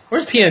know.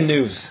 Where's PN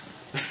News?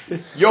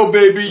 Yo,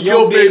 baby,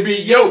 yo, baby,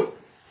 yo.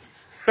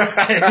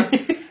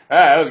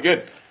 That was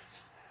good.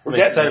 I'm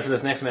excited for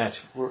this next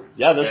match.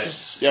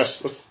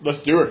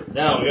 Let's do it.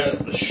 Now we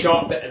got the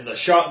shot in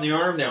the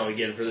arm. Now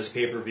again for this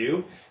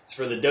pay-per-view, it's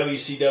for the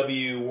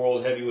WCW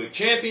World Heavyweight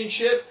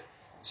Championship.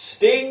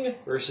 Sting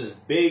versus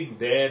Big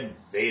Van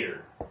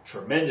Vader.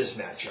 Tremendous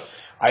matchup.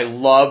 I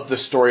love the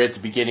story at the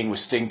beginning with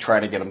Sting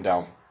trying to get him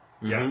down.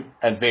 Yeah.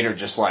 And Vader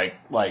just like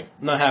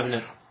Not having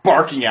it.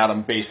 barking at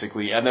him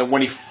basically, and then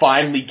when he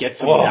finally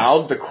gets him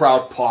down, the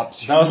crowd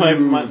pops. That was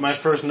my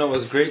first note.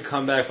 Was great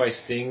comeback by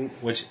Sting,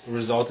 which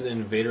resulted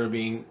in Vader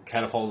being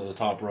catapulted to the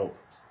top rope,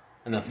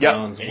 and the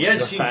fans. And you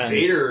hadn't seen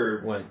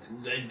Vader. Went.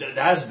 That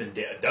hasn't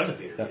been done to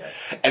Vader yet.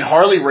 And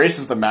Harley Race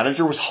as the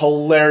manager was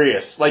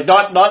hilarious. Like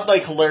not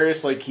like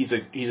hilarious like he's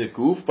a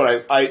goof,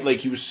 but I like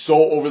he was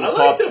so over the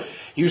top. liked him.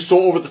 He was so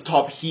over the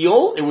top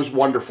heel. It was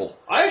wonderful.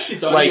 I actually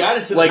thought he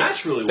added to the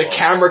match really well. The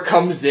camera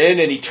comes in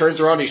and he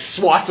turns around, he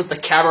swats at the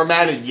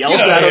cameraman and yells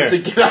Get out at him of to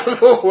get out of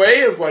the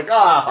way. It's like,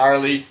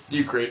 Harley,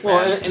 you great man.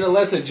 Well, and it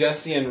led to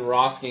Jesse and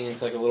Ross getting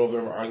into like a little bit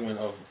of an argument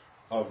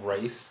of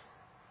race,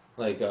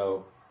 like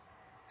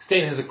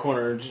Sting has a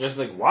corner, just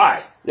like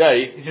why? Yeah,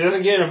 If he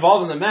doesn't get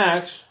involved in the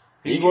match,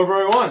 he can go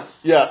wherever he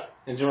wants. yeah.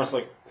 And Jim Ross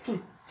like,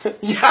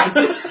 Yeah,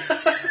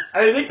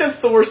 I think that's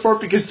the worst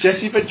part because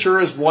Jesse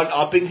Ventura is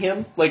one-upping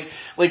him. Like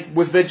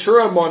with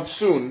Ventura and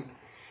Monsoon,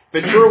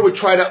 Ventura would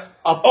try to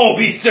up. oh,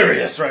 be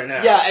serious right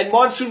now. Yeah, and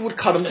Monsoon would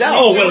cut him down.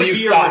 Oh, It's will gonna you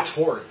be stop? a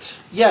retort.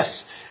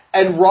 Yes,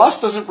 and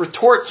Ross doesn't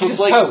retort, so He it's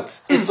just like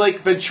pouts. it's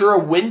like Ventura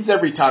wins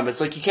every time. It's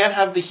like you can't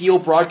have the heel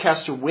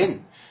broadcaster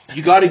win.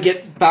 You got to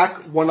get back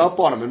one up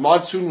on him, and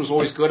Monsoon was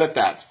always good at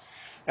that,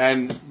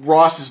 and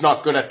Ross is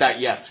not good at that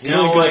yet. He's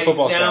only good at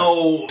football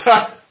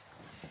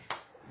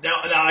Now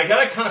I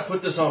gotta kind of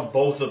put this on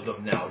both of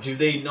them. Now, do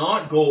they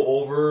not go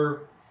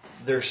over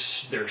their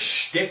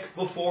shtick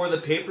before the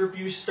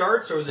pay-per-view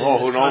starts, or they Oh,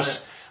 just who knows?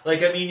 kinda,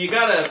 like? I mean, you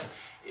gotta.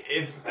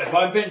 If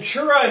I'm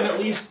Ventura, I'm at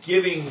least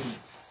giving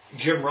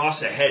Jim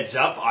Ross a heads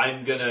up.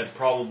 I'm gonna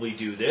probably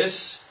do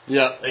this.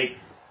 Yeah. Like,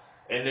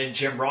 and then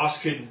Jim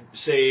Ross could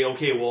say,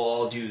 "Okay, well,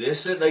 I'll do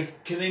this." And,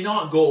 like, can they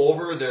not go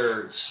over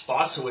their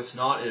spots so it's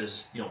not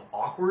as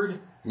awkward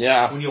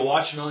Yeah. when you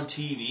watch it on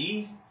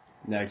TV?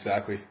 Yeah,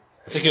 exactly.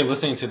 Particularly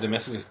listening to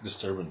Domestic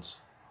Disturbance.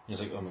 He's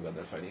like, oh my god,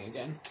 they're fighting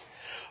again.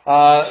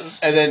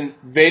 And then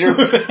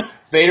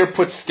Vader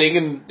puts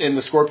Sting in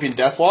the Scorpion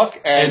Deathlock,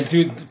 And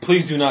dude,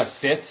 please do not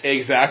sit.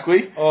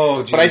 exactly.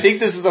 Oh, geez. But I think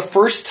this is the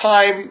first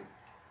time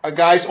a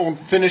guy's own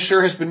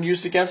finisher has been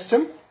used against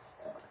him.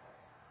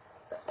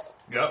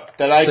 Yep.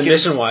 That I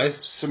submission-wise.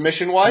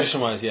 Submission-wise?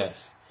 Submission-wise,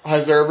 yes.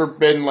 Has there ever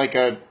been like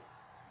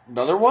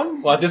another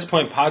one? Well, at this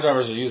point, pile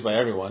drivers are used by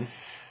everyone.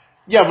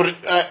 Yeah,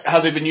 but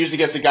have they been used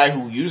against a guy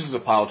who uses a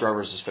pile driver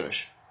as his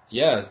finish?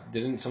 Yeah,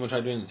 didn't someone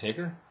try doing the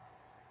Taker?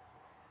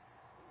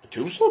 A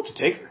tombstone to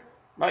Taker?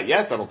 Not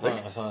yet, I don't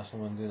think. I saw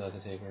someone do that to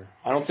Taker.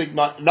 I don't think,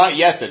 not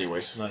yet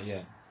anyways. Not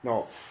yet.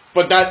 No.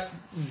 But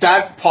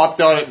that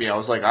popped out at me. I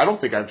was like, I don't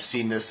think I've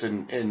seen this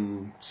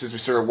in since we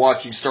started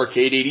watching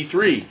Starrcade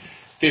 83,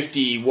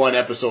 51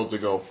 episodes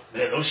ago.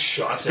 Man, those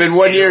shots. It's been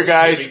 1 year,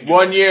 guys.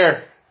 1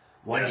 year.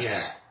 1 year.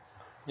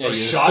 Yeah,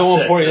 Those it's shots so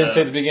that, important you didn't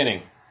say at the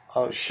beginning.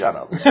 Oh, shut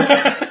up.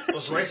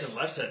 Those rights and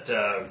lefts that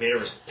Vader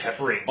was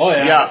peppering. Oh,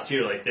 yeah. Yeah.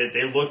 Too. Like,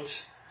 they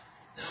looked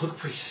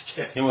pretty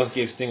stiff. He almost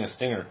gave Sting a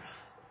stinger.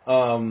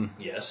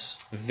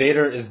 Yes.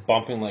 Vader is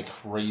bumping like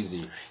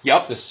crazy.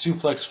 Yep. The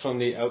suplex from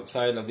the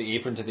outside of the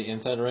apron to the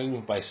inside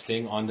ring by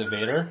Sting onto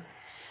Vader.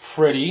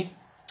 Pretty.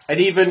 And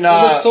even... It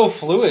looks so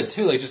fluid,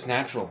 too. Like, just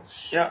natural.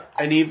 yeah.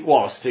 And even...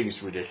 Well,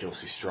 Sting's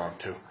ridiculously strong,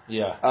 too.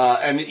 Yeah.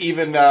 And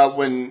even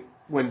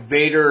when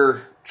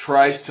Vader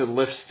tries to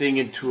lift Sting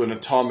into an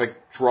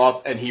atomic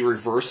drop and he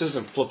reverses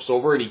and flips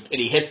over and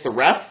he hits the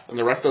ref, and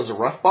the ref does a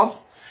ref bump,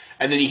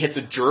 and then he hits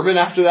a German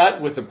after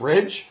that with a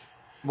bridge.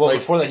 Well, like,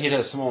 before that, he had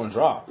a Samoan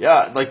drop.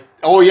 Yeah, like,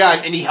 oh yeah,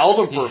 and he held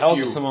him He held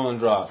the Samoan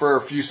drop. for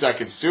a few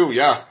seconds too,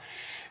 yeah.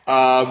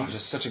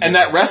 Just such a good And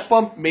that match. ref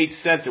bump made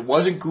sense. It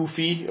wasn't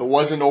goofy. It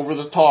wasn't over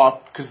the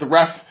top because the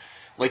ref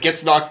like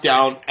gets knocked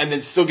down and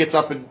then still gets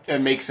up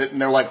and makes it.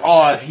 And they're like,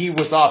 oh, if he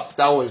was up,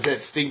 that was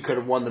it. Sting could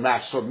have won the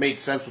match. So it made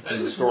sense within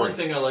the That's story. one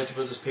thing I liked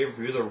about this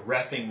pay-per-view. The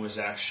reffing was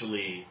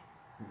actually...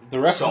 The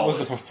ref Solid. was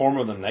the performer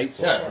of the night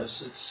so Yeah, far.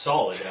 it's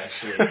solid,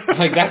 actually.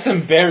 Like, that's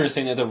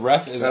embarrassing that the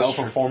ref is That's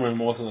true. outperforming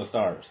most of the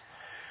stars.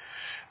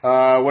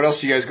 What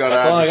else you guys got?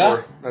 That's to add all I before?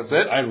 got. That's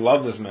it. I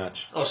love this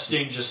match. Oh,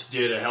 Sting just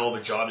did a hell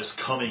of a job just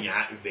coming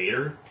at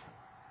Vader.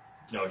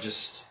 No,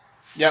 just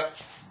Yep.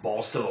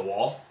 balls to the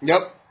wall.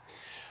 Yep.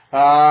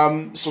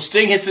 So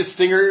Sting hits his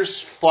Stinger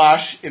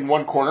Splash in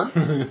one corner,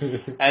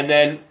 and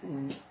then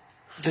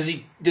does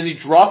he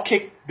drop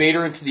kick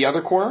Vader into the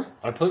other corner?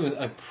 I'm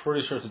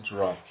pretty sure it's a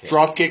drop kick.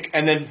 Drop kick,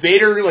 and then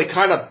Vader like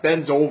kind of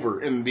bends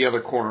over in the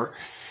other corner.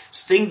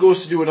 Sting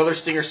goes to do another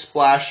Stinger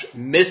Splash,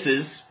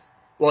 misses.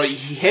 Well, he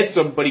hits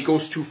him, but he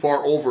goes too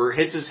far over,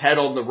 hits his head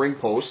on the ring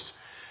post.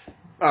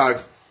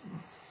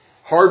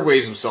 Hard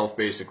ways himself,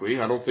 basically.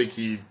 I don't think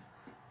he...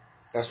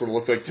 That's what it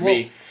looked like to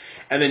me.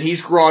 And then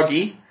he's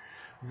groggy.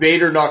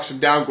 Vader knocks him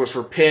down, goes for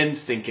a pin.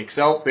 Sting kicks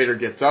out. Vader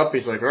gets up.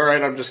 He's like, all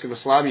right, I'm just going to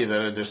slam you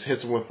then. And just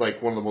hits him with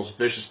like one of the most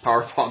vicious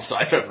power bombs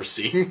I've ever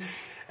seen.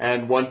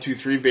 And 1, 2,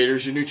 3,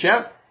 Vader's your new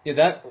champ. Yeah,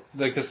 that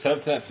like the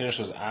setup to that finish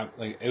was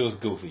like it was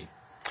goofy.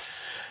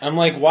 I'm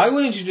like, why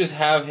wouldn't you just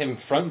have him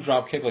front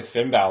drop kick like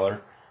Finn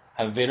Balor,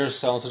 have Vader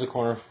sell to the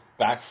corner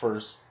back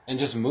first, and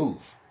just move?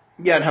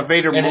 Yeah, and have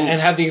Vader move. And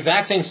have the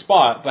exact same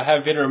spot, but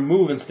have Vader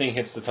move and Sting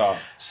hits the top.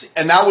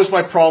 And that was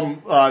my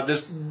problem.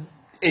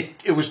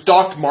 It was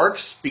docked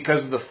marks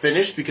because of the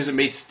finish, because it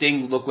made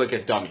Sting look like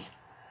a dummy. This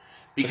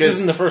Because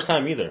isn't the first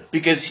time either.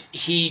 because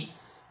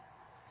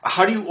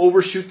how do you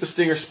overshoot the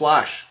Stinger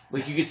Splash?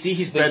 Like you could see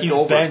he's bent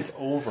over. Bent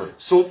over.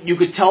 So you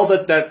could tell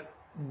that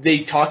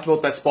they talked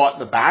about that spot in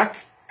the back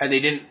and they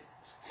didn't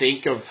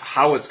think of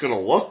how it's going to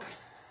look.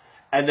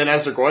 And then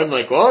as they're going,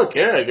 like, oh,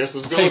 okay, I guess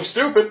this is going to look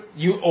stupid.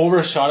 You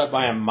overshot it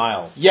by a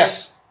mile.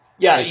 Yes.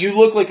 Yeah, you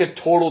look like a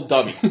total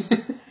dummy.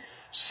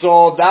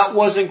 So that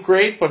wasn't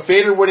great, but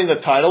Vader winning the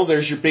title,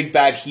 there's your big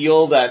bad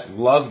heel that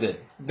Loved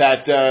it.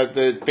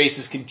 the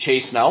faces can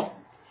chase now.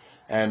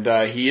 And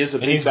he is a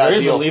And big he's bad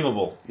very heel.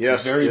 believable.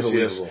 Yes, He's very yes, he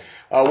is.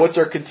 believable. What's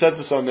our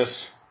consensus on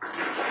this?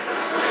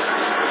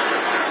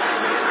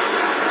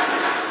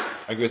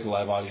 I agree with the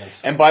live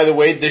audience. And by the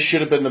way, this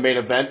should have been the main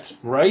event.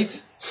 Right?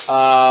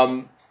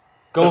 Um,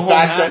 Go the home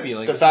fact happy. that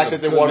Like, the this fact is a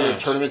that they good wanted match.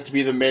 the tournament to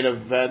be the main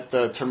event,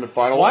 the tournament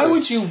final. Why is-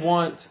 would you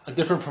want a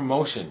different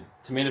promotion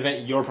to main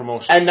event your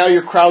promotion? And now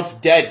your crowd's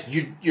dead.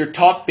 Your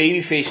top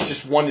babyface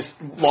just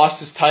lost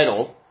his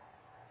title,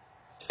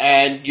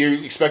 and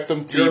you expect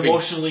them to You're even...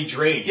 emotionally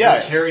drained. Yeah. You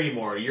don't care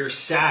anymore. You're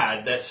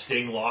sad that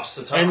Sting lost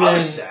the title. And I then,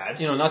 was sad.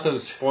 you know, not to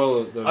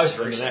spoil the I was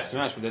very next sad.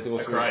 match, but they have to go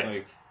I through cried.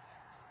 like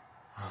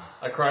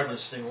I cried when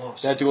Sting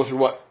lost. They had to go through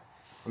what?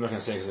 I'm not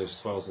gonna say because it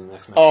spoils the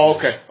next match. Oh,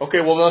 okay.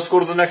 Okay, well, then let's go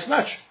to the next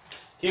match.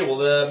 Okay, well,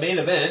 the main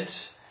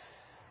event.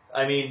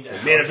 I mean,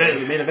 Main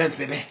events,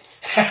 baby.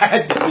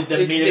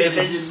 the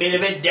main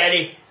event,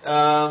 daddy.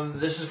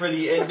 This is for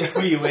the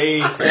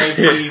NWA Tag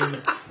Team.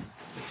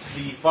 It's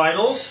the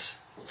finals.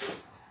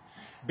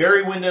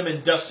 Barry Windham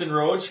and Dustin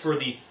Rhodes for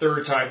the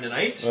third time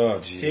tonight. Oh,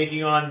 jeez.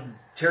 Taking on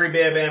Terry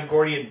Bam Bam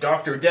Gordy and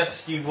Dr. Death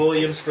Steve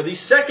Williams for the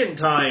second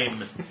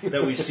time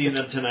that we've seen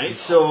them tonight.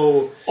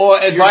 So, Oh,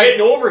 and you're getting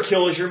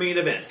Overkill as your main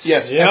event.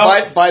 Yes, Yeah.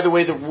 and by the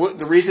way, the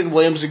reason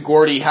Williams and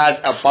Gordy had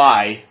a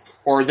bye,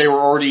 or they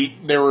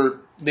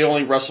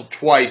only wrestled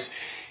twice,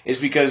 is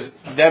because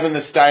them and the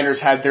Steiners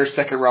had their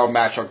second round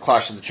match on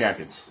Clash of the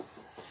Champions.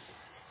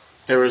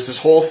 There was this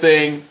whole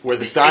thing where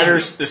the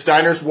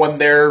Steiners won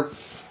their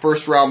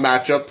first round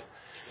matchup,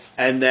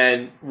 and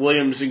then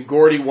Williams and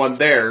Gordy won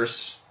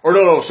theirs. Or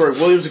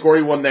Williams and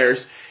Gordy won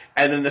theirs,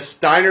 and then the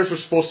Steiners were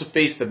supposed to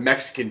face the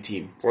Mexican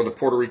team or the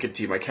Puerto Rican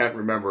team. I can't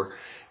remember.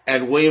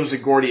 And Williams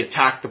and Gordy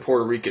attacked the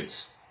Puerto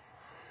Ricans.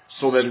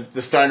 so then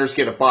the Steiners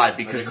get a bye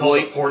Because called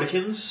the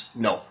Portikins?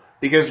 No.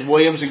 Because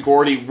Williams and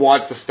Gordy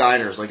want the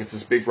Steiners. Like, it's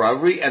this big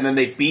rivalry. And then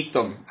they beat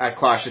them at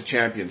Clash of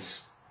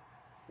Champions.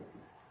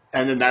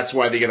 And then that's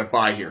why they get a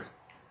bye here.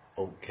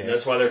 Okay. And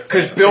that's why they're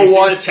because Bill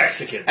Watts the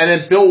Texicans. And then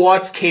Bill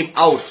Watts came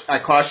out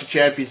at Clash of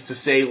Champions to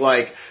say,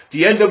 like,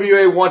 the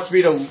NWA wants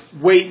me to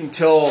wait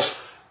until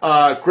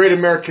Great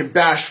American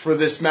Bash for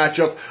this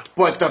matchup,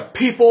 but the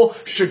people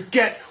should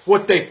get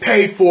what they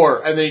paid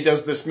for. And then he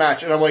does this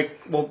match. And I'm like,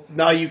 well,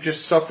 now you've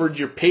just suffered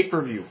your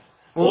pay-per-view.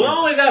 Well, not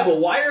only that, but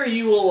why are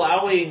you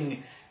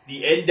allowing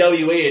the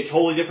NWA, a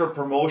totally different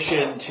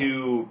promotion,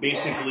 to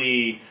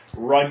basically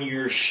run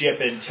your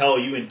ship and tell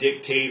you and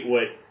dictate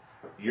what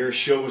your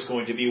show is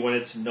going to be when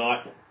it's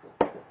not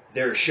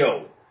their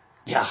show?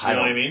 Yeah, you know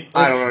what I mean?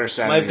 I don't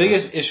understand. My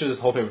biggest issue with this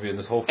whole pay-per-view and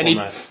this whole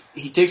format.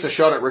 He takes a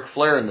shot at Ric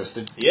Flair in this.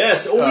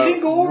 Yes. Oh, we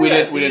didn't go over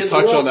that. We didn't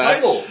touch on that.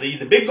 Title.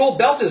 The big gold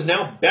belt is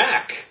now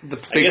back. The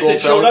I big guess gold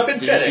it showed belt. up in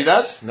Did FedEx. you see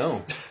that?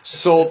 No.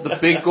 So the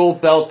big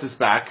gold belt is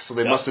back. So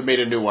they Yep. must have made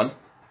a new one.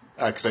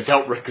 Because I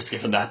doubt Rick was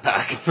giving that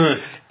back.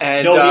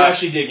 And No, he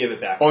actually did give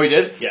it back. Oh, he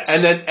did? Yes.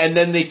 And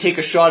then they take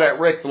a shot at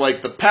Rick, like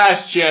the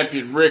past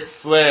champion, Ric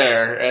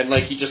Flair, and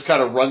like he just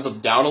kind of runs him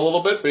down a little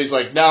bit, but he's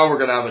like, now we're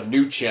gonna have a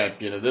new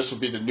champion, and this will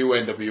be the new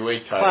NWA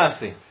title.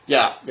 Classy.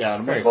 Yeah. And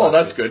I'm Very like, oh, classy.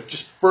 that's good.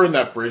 Just burn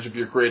that bridge of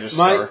your greatest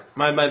star.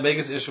 My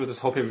biggest issue with this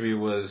whole pay-per-view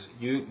was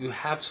you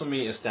have so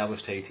many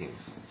established tag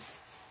teams.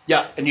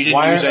 Yeah, and you didn't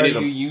Why use are any of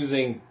you them.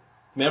 using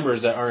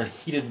members that are in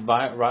heated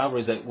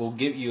rivalries that will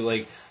give you,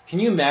 like, can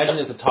you imagine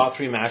if the top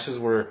three matches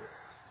were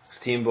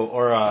Steamboat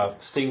or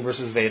Sting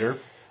versus Vader?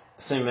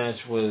 The same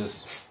match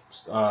was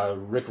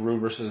Rick Rude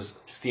versus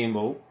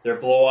Steamboat. Their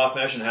blow-off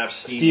match and have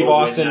Steve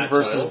Austin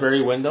versus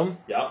Barry Windham.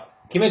 Yeah.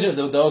 Can you imagine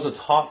if that was a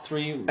top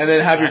three? And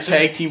then have matches? your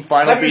tag team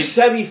final Have your be...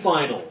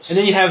 semifinals. And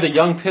then you have the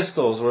Young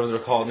Pistols, whatever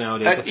they're called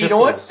nowadays. The you know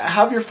what? Pistols.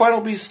 Have your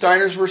final be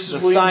Steiners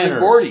versus The Williams and Steiners.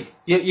 Gordy.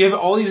 You have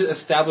all these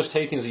established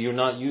tag teams that you're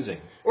not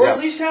using. Or Yeah. at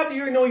least have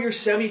your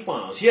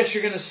semifinals. Yes,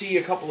 you're going to see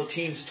a couple of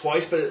teams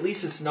twice, but at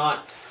least it's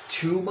not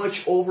too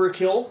much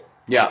overkill.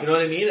 Yeah. You know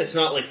what I mean? It's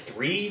not like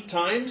 3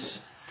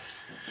 times.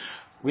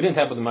 We didn't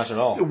tap with the match at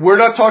all. We're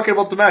not talking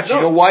about the match. No.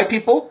 You know why,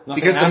 people? Nothing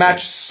Because the happened.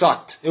 match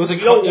sucked. It was a We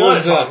don't it wanna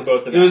was talk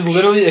about the It was match.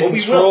 literally a But we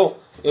control.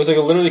 It was like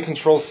a literally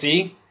Control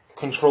C,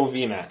 Control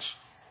V match.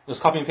 It was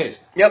copy and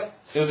paste. Yep.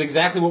 It was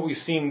exactly what we've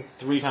seen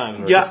 3 times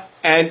already. Yeah.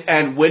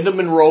 And Windham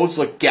and Rhodes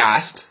look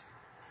gassed.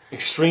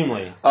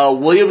 Extremely.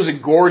 Williams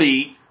and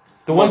Gordy.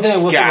 The one thing I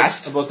will say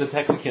gassed. about the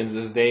Texicans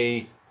is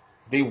they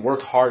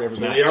worked hard every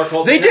match. They are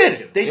called They the did.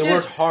 Texicans. They They did.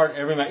 worked hard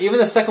every match. Even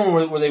the second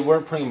one where they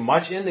weren't putting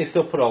much in, they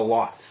still put a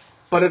lot.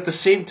 But at the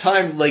same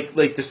time, like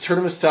this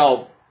tournament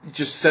style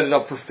just set it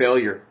up for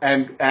failure.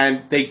 And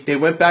they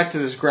went back to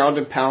this ground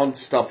and pound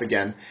stuff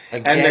again.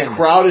 And Again. the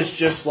crowd is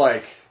just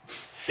like...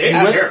 They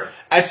have hair.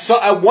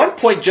 At one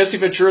point, Jesse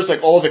Ventura's like,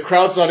 oh, the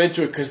crowd's not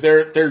into it because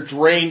they're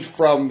drained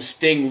from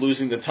Sting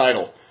losing the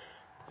title.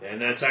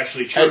 And that's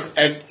actually true.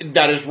 And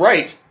that is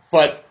right.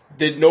 But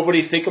did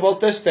nobody think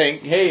about this thing?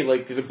 Hey,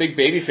 like the big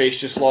babyface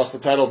just lost the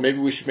title. Maybe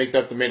we should make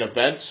that the main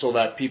event so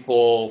that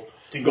people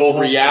Can go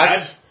home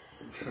react. sad.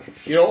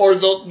 You know, or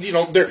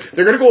they're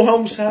gonna go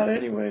home sad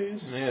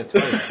anyways. Yeah,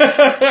 twice.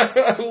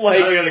 Now they like,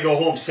 got to go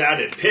home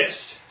sad and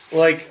pissed.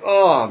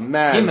 oh Can you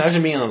man.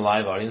 imagine being in a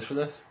live audience for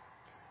this?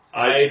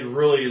 I'd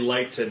really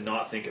like to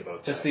not think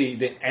about that. Just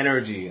the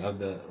energy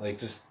of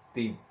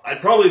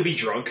I'd probably be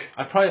drunk.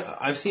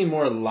 I've seen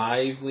more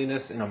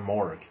liveliness in a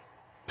morgue.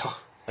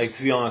 Like,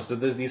 to be honest,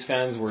 these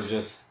fans were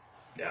just...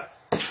 Yeah.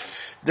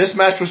 This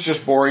match was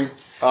just boring.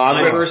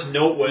 My first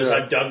note was, Yeah.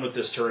 I'm done with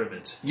this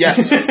tournament.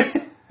 Yes.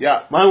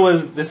 Yeah. Mine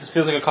was, this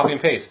feels like a copy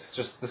and paste. It's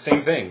just the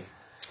same thing.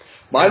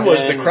 Mine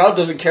was the then- crowd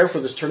doesn't care for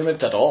this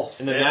tournament at all.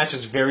 And the match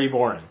is very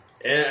boring.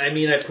 And I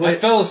mean, I I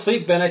fell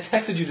asleep, Ben. I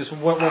texted you just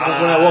when I woke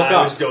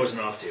I was up. dozing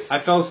off too. I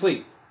fell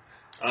asleep.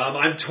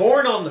 I'm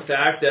torn on the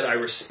fact that I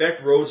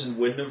respect Rhodes and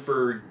Windham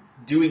for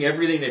doing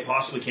everything they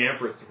possibly can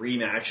for 3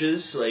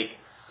 matches. Like,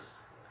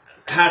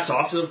 hats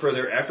off to them for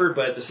their effort,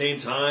 but at the same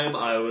time,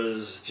 I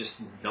was just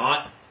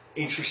not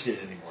interested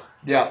anymore.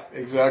 Yeah,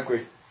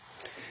 exactly.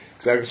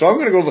 Exactly. So I'm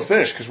going to go to the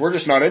finish because we're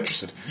just not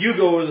interested. You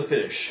go to the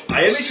finish.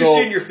 I am interested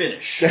So- in your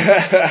finish.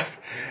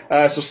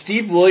 So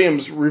Steve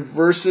Williams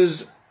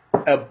reverses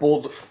a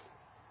bull.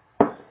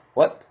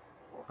 What?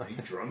 Are you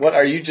drunk? What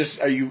are you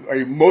just? Are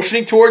you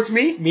motioning towards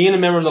me? Me and a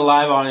member of the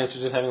live audience are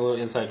just having a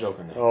little inside joke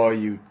right now. Oh,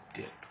 you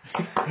did.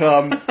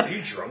 Are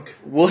you drunk?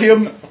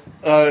 William.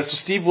 So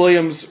Steve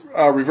Williams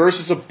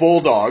reverses a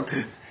bulldog,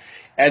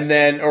 and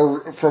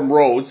then from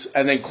Rhodes,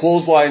 and then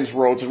clotheslines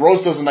Rhodes, and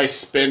Rhodes does a nice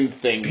spin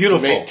thing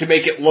Beautiful. to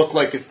make it look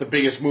like it's the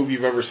biggest move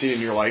you've ever seen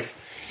in your life,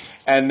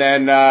 and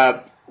then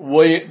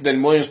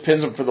Williams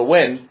pins him for the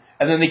win,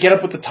 and then they get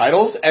up with the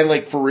titles, and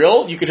like for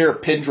real, you could hear a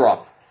pin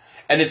drop,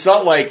 and it's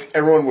not like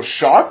everyone was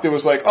shocked. It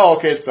was like, oh,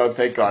 okay, it's done.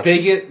 Thank God.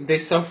 They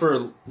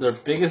suffer their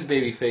biggest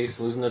baby face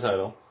losing the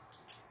title,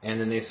 and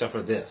then they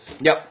suffer this.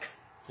 Yep.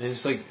 And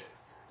it's like,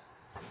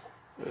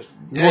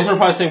 Most are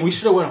probably saying we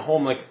should have went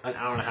home like an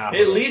hour and a half.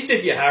 At least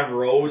if you have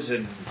Rhodes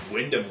and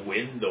Windham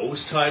win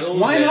those titles,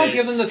 why not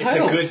give them the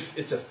titles?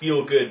 It's a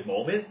feel-good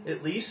moment,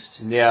 at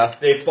least. Yeah.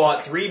 They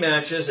fought 3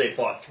 matches. They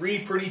fought 3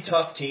 pretty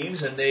tough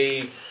teams, and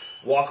they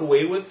walk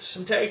away with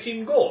some tag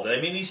team gold.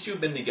 I mean, these two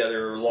have been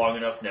together long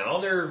enough now.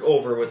 They're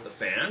over with the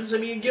fans. I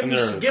mean, give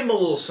them a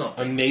little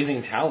something.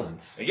 Amazing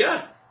talents.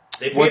 Yeah.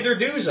 They paid their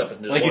dues up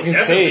in the like you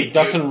can say,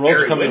 Dustin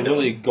Rhodes becomes a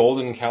really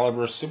golden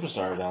caliber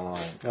superstar down the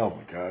line. Oh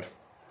my god.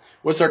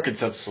 What's our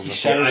consensus on He this?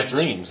 shatters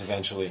dreams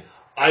eventually.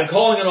 I'm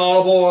calling an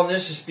audible on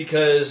this just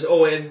because.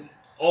 Oh, and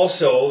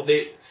also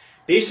they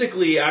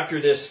basically after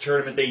this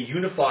tournament they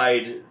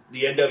unified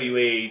the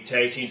NWA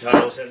tag team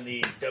titles and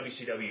the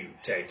WCW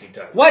tag team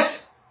titles.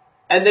 What?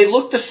 And they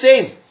look the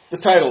same. The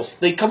titles.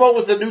 They come out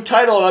with a new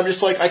title, and I'm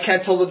just like, I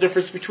can't tell the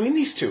difference between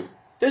these two.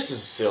 This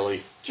is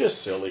silly.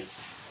 Just silly.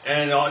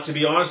 And to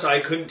be honest, I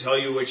couldn't tell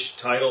you which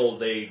title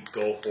they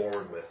go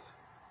forward with.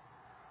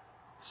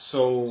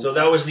 So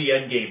that was the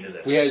end game to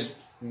this. We had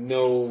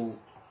no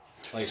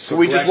like. So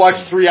we just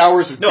watched 3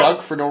 hours of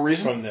junk for no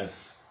reason from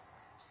this.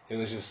 It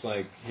was just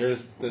like, here's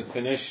the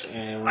finish,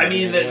 and I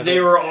mean,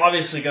 they were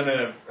obviously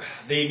gonna.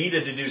 They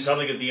needed to do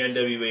something with the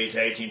NWA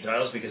tag team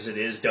titles because it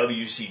is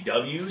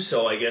WCW.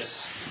 So I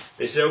guess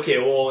they said, okay,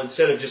 well,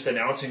 instead of just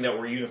announcing that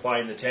we're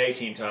unifying the tag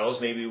team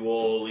titles, maybe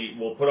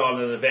we'll put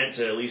on an event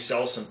to at least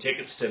sell some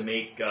tickets to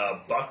make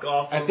buck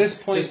off. At this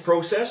point, this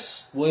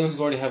process. Williams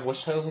already have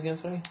which titles again?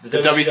 Sorry, the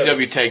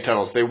WCW tag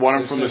titles. They won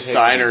them from the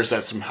Steiners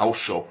at some house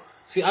show.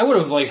 See, I would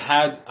have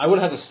had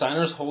the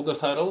Steiners hold the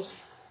titles.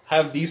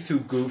 Have these two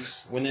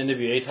goofs win the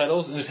NWA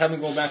titles and just have them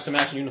go match to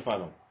match and unify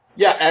them.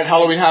 Yeah, at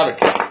Halloween Havoc.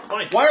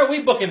 Fine. Why are we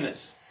booking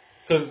this?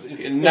 Because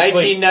in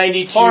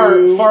 1992,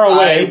 like far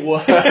away.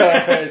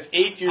 I was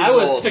 8 years old. I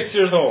was 6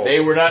 years old. They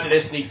were not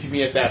listening to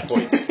me at that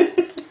point.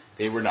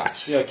 They were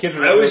not. Yeah, kids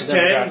were. I was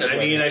 10. I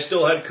mean, I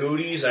still had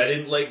cooties. I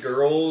didn't like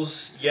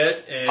girls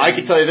yet. And I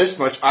can tell you this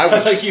much: I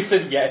was like you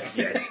said yet.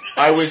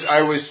 I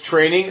was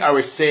training. I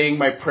was saying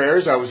my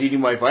prayers. I was eating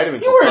my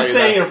vitamins. You weren't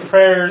saying your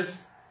prayers.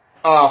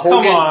 Hulk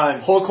on.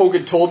 Hulk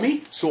Hogan told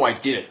me, so I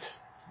did it.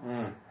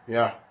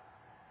 Yeah.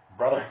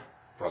 Brother.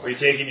 Are you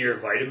taking your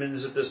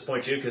vitamins at this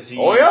point too? Because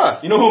oh yeah,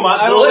 you know who my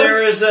idol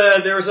is?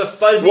 There was a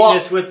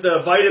fuzziness with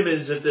the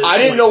vitamins at this. I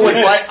didn't know what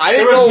I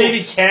didn't there was know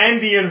maybe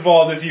candy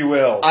involved, if you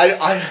will.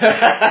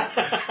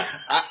 I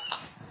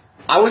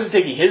wasn't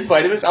taking his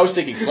vitamins. I was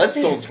taking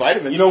Flintstone's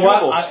vitamins. You know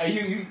what?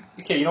 You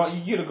know what?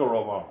 You gotta go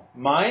roll on.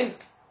 Mine,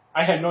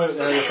 I had no idea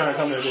what they were trying to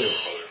tell me to do.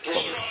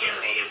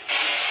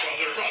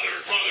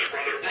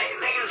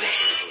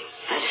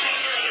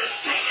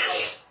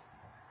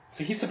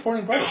 See, he's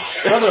supporting brothers.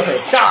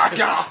 Brotherhood.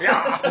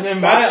 Yeah. And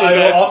then my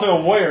idol,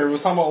 Ultimate Warrior,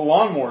 was talking about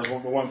lawnmowers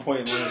at one point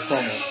in his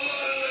promos.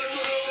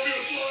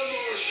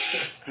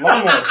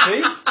 Lawnmowers,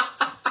 see?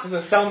 He's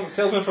a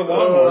salesman for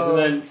lawnmowers, and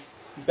then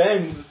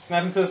Ben's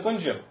snapping to the Slim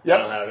Jim. Yep.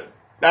 I don't have it.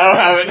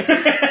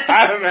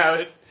 I don't have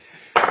it.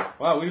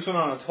 Wow, we just went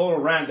on a total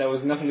rant that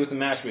was nothing to do with the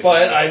match.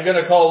 But I'm going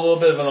to call a little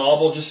bit of an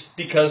audible just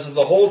because of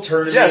the whole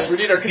tournament. Yes, we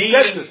need our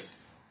consensus.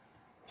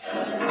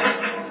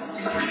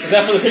 Is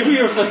that for the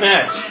pay-per-view or for the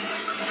match?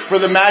 For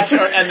the match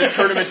and the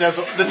tournament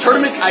the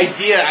tournament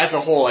idea as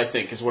a whole, I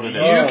think, is what it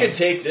is. You can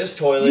take this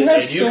toilet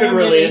and you can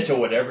relate it to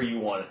whatever you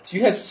want it to.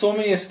 You had so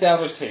many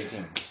established tag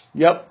teams.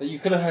 Yep. That you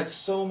could have had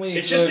so many.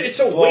 It's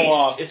a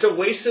waste. It's a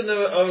waste of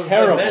the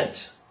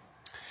event.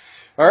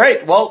 All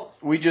right. Well,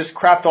 we just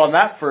crapped on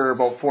that for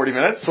about 40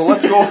 minutes. So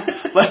let's go.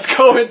 Let's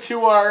go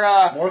into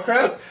our more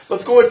crap.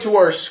 Let's go into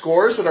our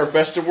scores and our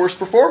best and worst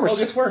performers. Oh, it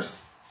gets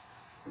worse.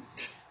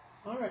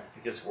 All right.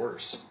 It gets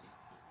worse.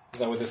 Is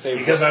that what they say?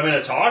 Because I'm going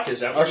to talk? Is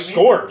that what our you mean?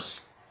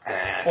 scores?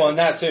 Well, and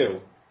that too.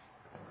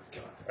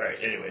 All right,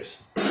 anyways.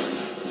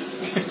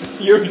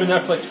 You were doing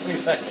that for like 20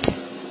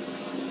 seconds.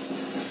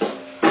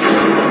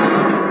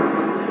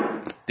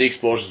 The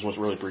explosion is what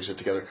really brings it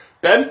together.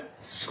 Ben,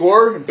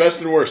 score, best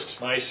and worst.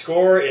 My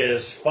score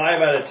is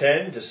 5 out of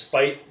 10,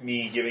 despite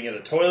me giving it a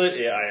toilet.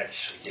 I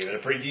actually gave it a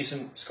pretty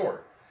decent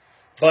score.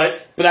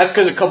 But that's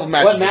because a couple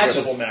matches. What matches? A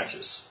couple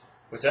matches.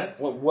 What's that?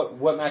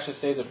 What matches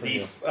saved it for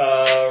you?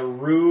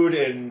 Rude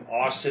and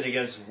Austin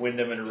against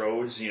Windham and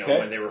Rhodes,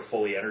 when they were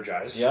fully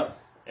energized. Yep.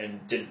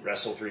 And didn't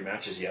wrestle 3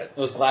 matches yet. It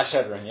was glass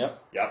shattering,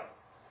 yep. Yep.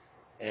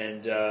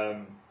 And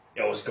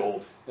it was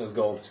gold. It was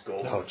gold. It's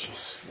gold. Oh,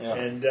 jeez. Yeah.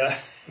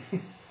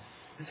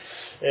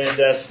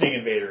 And Sting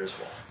and Vader as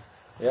well.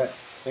 Yeah,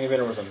 Sting and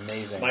Vader was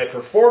amazing. My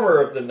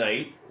performer of the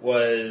night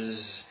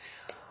was...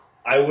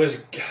 I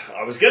was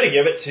going to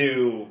give it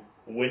to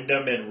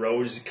Windham and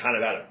Rhodes kind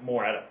of out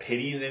of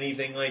pity than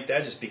anything like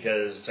that, just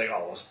because it's like,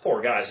 oh, those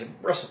poor guys have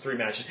wrestled 3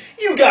 matches.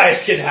 You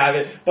guys can have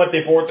it, but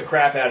they bored the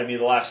crap out of me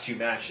the last 2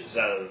 matches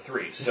out of the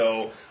 3.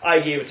 So I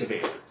gave it to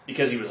Vader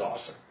because he was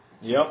awesome.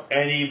 Yep.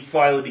 And he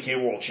finally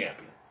became world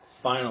champion.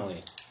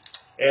 Finally.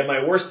 And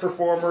my worst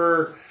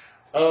performer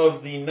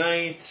of the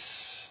night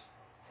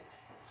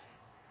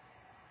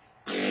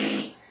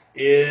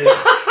is...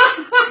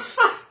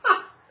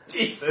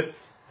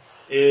 Jesus.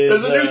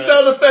 There's a new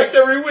sound effect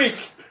every week.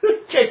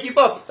 Can't keep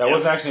up. That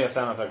was actually a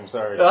sound effect. I'm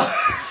sorry.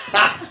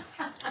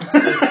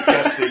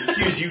 Disgusting.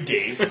 Excuse you,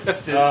 Dave.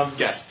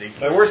 Disgusting.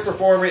 My worst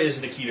performer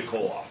is Nikita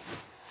Koloff.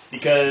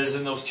 Because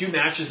in those 2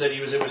 matches that he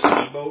was in with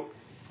Steamboat,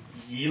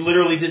 he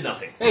literally did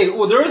nothing. Hey,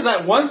 well, there was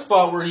that one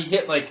spot where he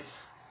hit like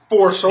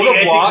 4 shoulder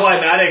The blocks.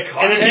 anticlimactic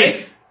hot and then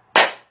take.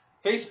 he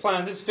face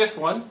planted his 5th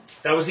one.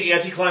 That was the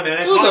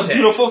anticlimactic It was hot a take.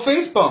 beautiful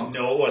face bump.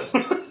 No, it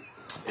wasn't.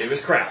 It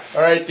was crap.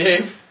 All right,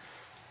 Dave.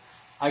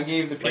 I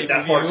gave the Like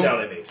that fart pay-per-view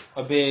sound I made.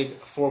 a big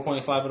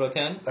 4.5 out of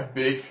 10. A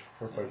big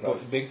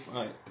 4.5. Big,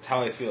 that's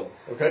how I feel.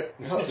 Okay.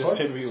 This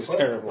pay-per-view was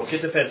terrible. Don't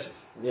get defensive.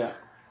 Yeah.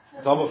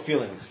 It's all about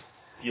feelings.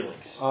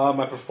 Feelings.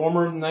 My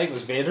performer of the night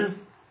was Vader.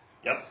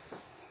 Yep.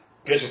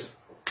 Good. Just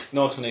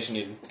no explanation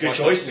needed. Good Watch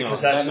choice, that, you know,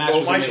 because that that's match what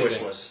was my amazing.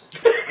 choice was.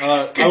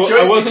 I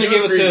choice, wasn't you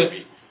gonna give agreed it with to.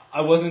 me.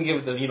 I wasn't gonna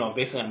give it the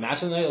based on that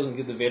match of the night. I wasn't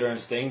gonna give the Vader and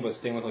Sting, but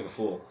Sting looked like a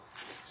fool,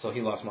 so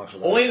he lost much of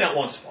that. Only in that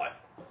one spot.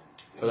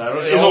 It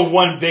was a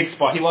one big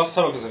spot. He lost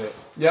title because of it.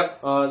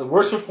 Yep. The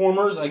worst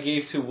performers I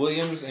gave to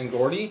Williams and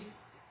Gordy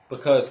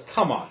because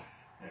come on,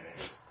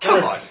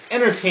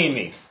 entertain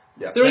me.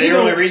 Yeah. There Is was that your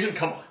even- only reason?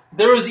 Come on.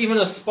 There was even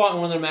a spot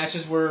in one of their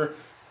matches where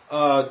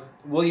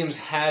Williams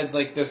had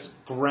like this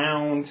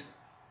ground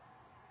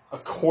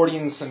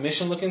accordion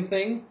submission looking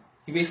thing.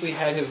 He basically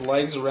had his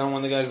legs around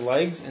one of the guy's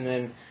legs and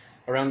then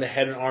around the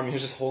head and arm. He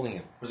was just holding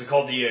him. Was it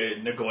called the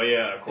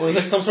Nagoya Accordion? It was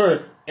like some sort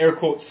of air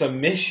quote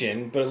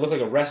submission, but it looked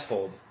like a rest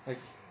hold. Like,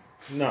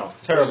 no,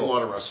 There's a terrible,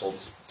 lot of rest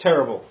holds.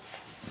 terrible.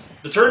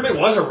 The tournament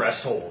was a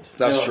rest hold.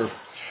 That's Yeah. true.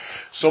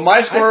 So my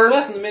I score.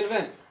 slept in the main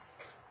event.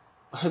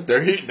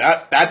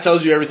 That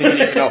tells you everything you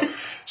need to know.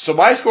 So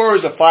my score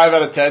is a 5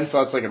 out of 10. So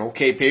that's like an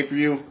okay pay per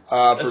view.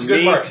 That's for a good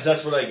me, mark, because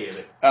that's what I gave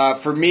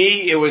it. For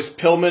me, it was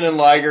Pillman and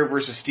Liger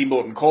versus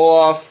Steamboat and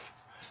Koloff.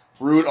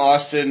 Root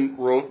Austin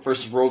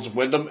versus Rhodes and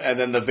Windham, and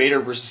then the Vader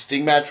versus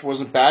Sting match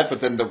wasn't bad, but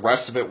then the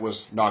rest of it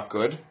was not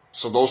good.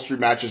 So those 3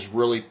 matches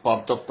really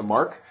bumped up the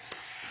mark.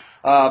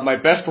 My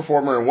best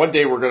performer, and one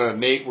day we're gonna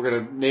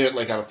name it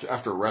like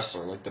after a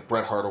wrestler, like the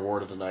Bret Hart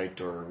Award of the night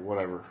or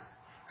whatever.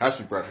 Has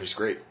to be Bret. He's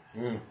great.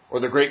 Or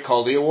the Great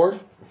Khali Award.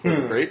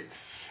 Great.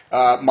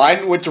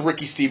 Mine went to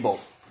Ricky Steamboat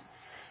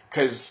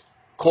because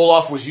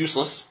Koloff was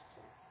useless,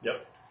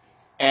 Yep.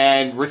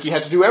 and Ricky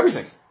had to do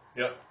everything.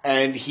 Yep.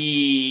 And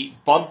he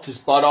bumped his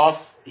butt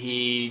off.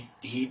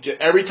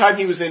 Every time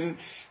he was in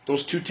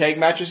those 2 tag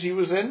matches he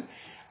was in,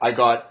 I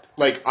got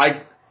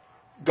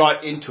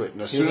into it.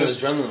 And as He soon was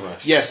as an adrenaline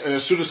rush. yes, and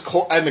as soon as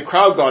and the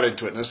crowd got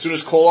into it, and as soon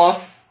as Koloff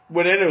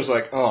went in, it was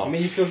like, oh. It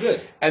made you feel good.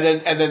 And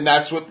then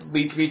that's what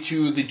leads me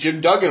to the Jim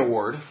Duggan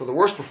Award for the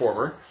worst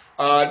performer,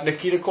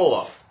 Nikita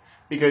Koloff,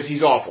 because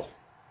he's awful,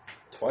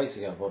 Twice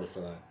he got voted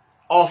for that.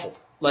 awful.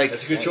 Like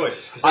That's a good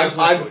choice. 'Cause that was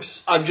my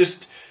choice. I'm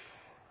just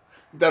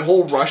that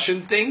whole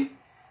Russian thing.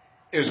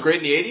 It was great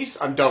in the '80s.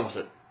 I'm done with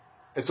it.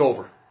 It's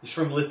over. He's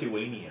from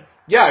Lithuania.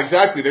 Yeah,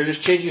 exactly. They're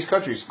just changing his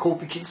countries.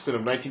 Kofi Kingston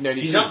of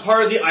 1992. He's not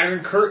part of the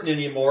Iron Curtain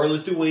anymore.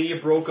 Lithuania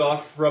broke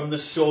off from the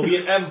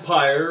Soviet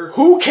Empire.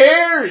 Who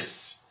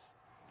cares?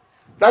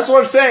 That's what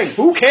I'm saying.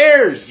 Who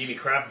cares? Give me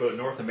crap about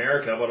North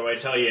America, but if I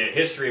tell you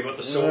history about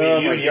the Soviet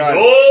Oh, my Union, God.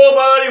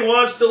 nobody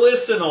wants to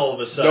listen all of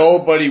a sudden.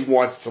 Nobody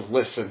wants to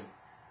listen.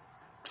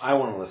 I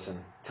want to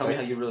listen. Tell me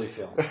how you really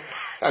feel.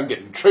 I'm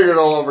getting triggered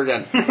all over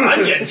again.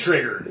 I'm getting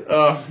triggered.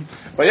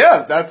 But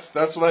yeah, that's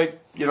what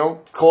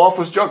Koloff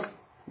was junk.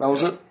 That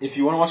was it. If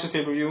you want to watch this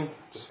pay-per-view,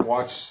 just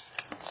watch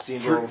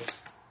Steamboat.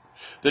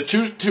 The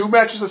two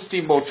matches that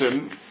Steamboat's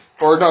in,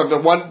 or no,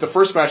 the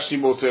first match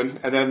Steamboat's in,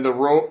 and then the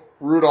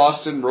Root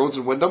Austin, Rhodes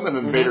and Windham, and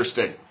then Vader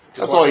Sting.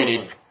 That's all you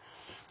need.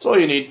 That's all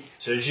you need.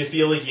 So did you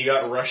feel like you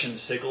got Russian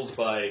sickled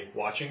by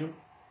watching him?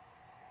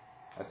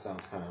 That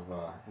sounds kind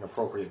of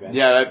inappropriate, Ben.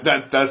 Yeah,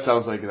 that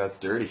sounds like that's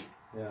dirty.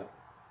 Yeah.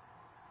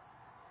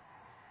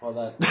 Well,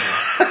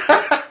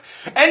 that.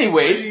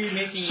 Anyways, Why are you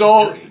making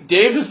so it dirty?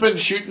 Dave has been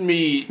shooting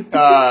me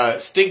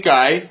stink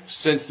eye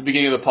since the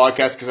beginning of the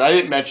podcast because I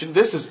didn't mention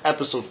this is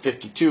episode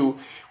 52,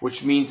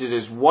 which means it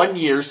is 1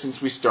 year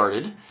since we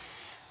started.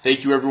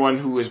 Thank you, everyone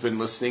who has been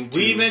listening.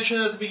 We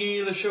mentioned it at the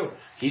beginning of the show.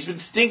 He's been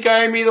stink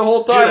eyeing me the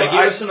whole Dude, time. I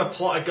gave us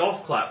a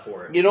golf clap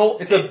for it. You know,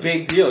 It's a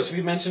big deal. It should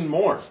be mentioned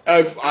more.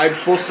 I'm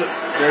supposed to.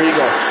 There you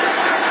go.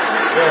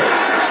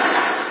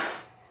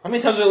 How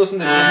many times have I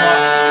listened to Jim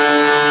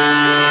Ross?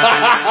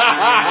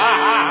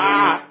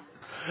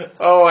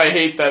 Oh, I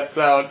hate that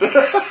sound.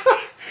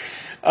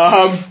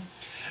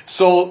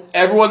 So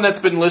everyone that's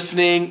been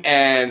listening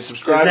and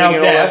subscribing now and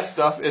all that deaf.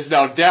 stuff is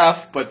now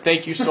deaf. But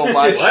thank you so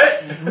much.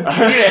 What? You need a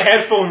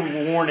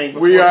headphone warning.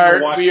 We before are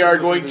you watch we are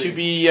listen going to to these.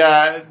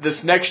 be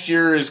this next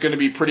year is going to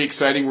be pretty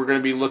exciting. We're going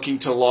to be looking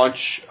to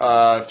launch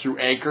through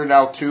Anchor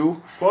now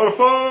too,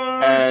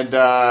 Spotify and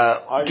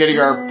getting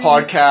our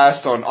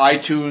podcast on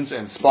iTunes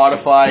and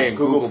Spotify and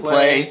Google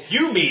Play.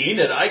 You mean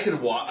that I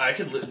could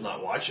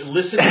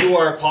listen to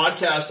our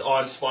podcast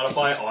on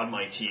Spotify on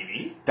my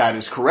TV? That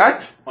is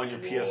correct. on your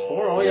PS4.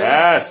 Oh yeah.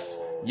 Yes,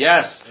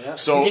 yes. Yeah.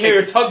 So you can hear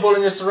your tugboat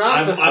in your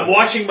surround system. I'm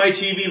watching my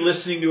TV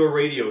listening to a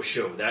radio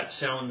show. That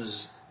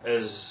sounds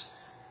as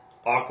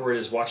awkward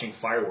as watching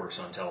fireworks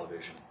on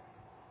television.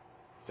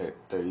 There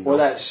you go. Or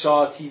that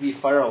Shaw TV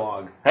fire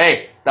log.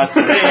 Hey, that's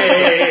when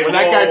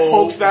that guy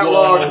pokes that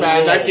log,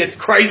 man, that gets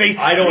crazy.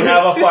 I don't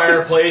have a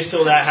fireplace,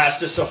 so that has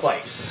to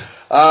suffice.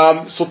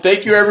 So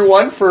thank you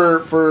everyone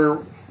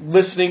for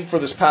listening for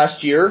this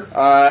past year,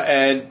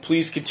 and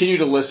please continue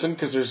to listen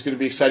because there's going to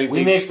be exciting things.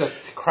 We make the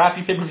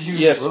crappy pay-per-views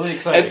really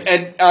exciting.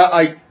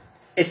 And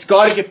it's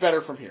got to get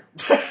better from here.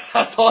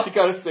 That's all I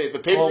got to say. The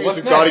pay-per-views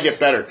have got to get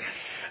better.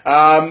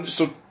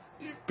 So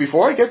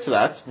before I get to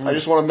that, I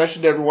just want to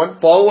mention to everyone,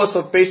 follow us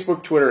on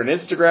Facebook, Twitter, and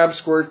Instagram,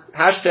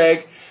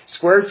 hashtag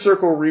Squared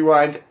Circle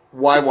Rewind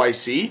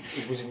YYC.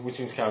 Which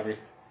means Calgary.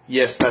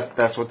 Yes,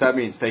 that's what that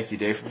means. Thank you,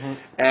 Dave.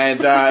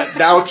 And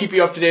now I'll keep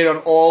you up to date on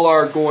all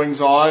our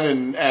goings on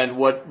and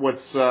what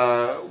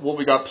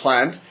we got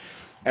planned.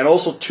 And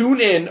also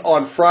tune in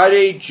on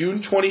Friday, June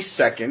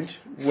 22nd,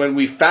 when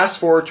we fast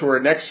forward to our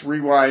next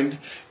Rewind,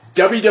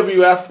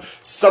 WWF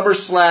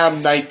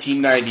SummerSlam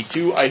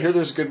 1992. I hear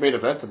there's a good main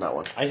event in that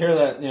one. I hear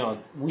that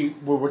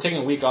we're taking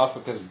a week off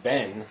because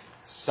Ben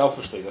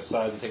selfishly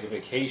decided to take a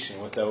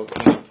vacation without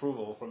any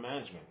approval from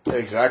management.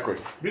 Exactly.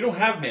 We don't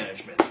have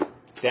management.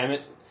 Damn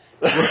it!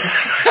 Our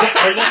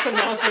next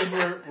announcement is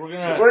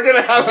we're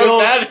gonna have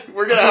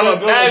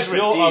a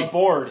management team. A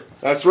board.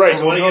 That's right.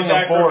 So when you get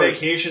back from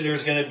vacation,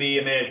 there's going to be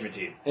a management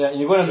team. Yeah,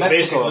 you're going to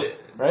Mexico,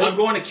 right? I'm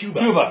going to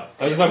Cuba.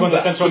 He's not going to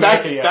Central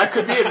America yet. That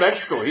could be in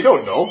Mexico. You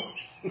don't know.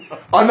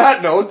 On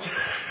that note,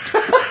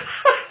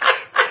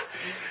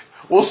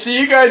 we'll see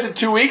you guys in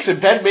 2 weeks, and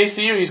Ben may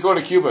see you. He's going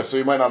to Cuba, so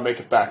he might not make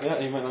it back. Yeah,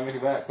 he might not make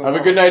it back. Have a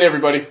good night,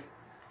 everybody.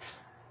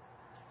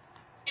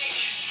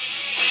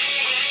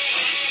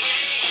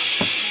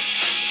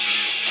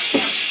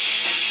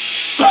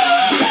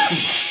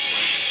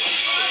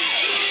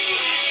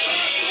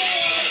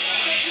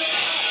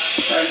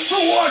 Thanks for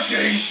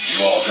watching.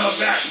 You all come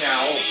back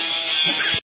now.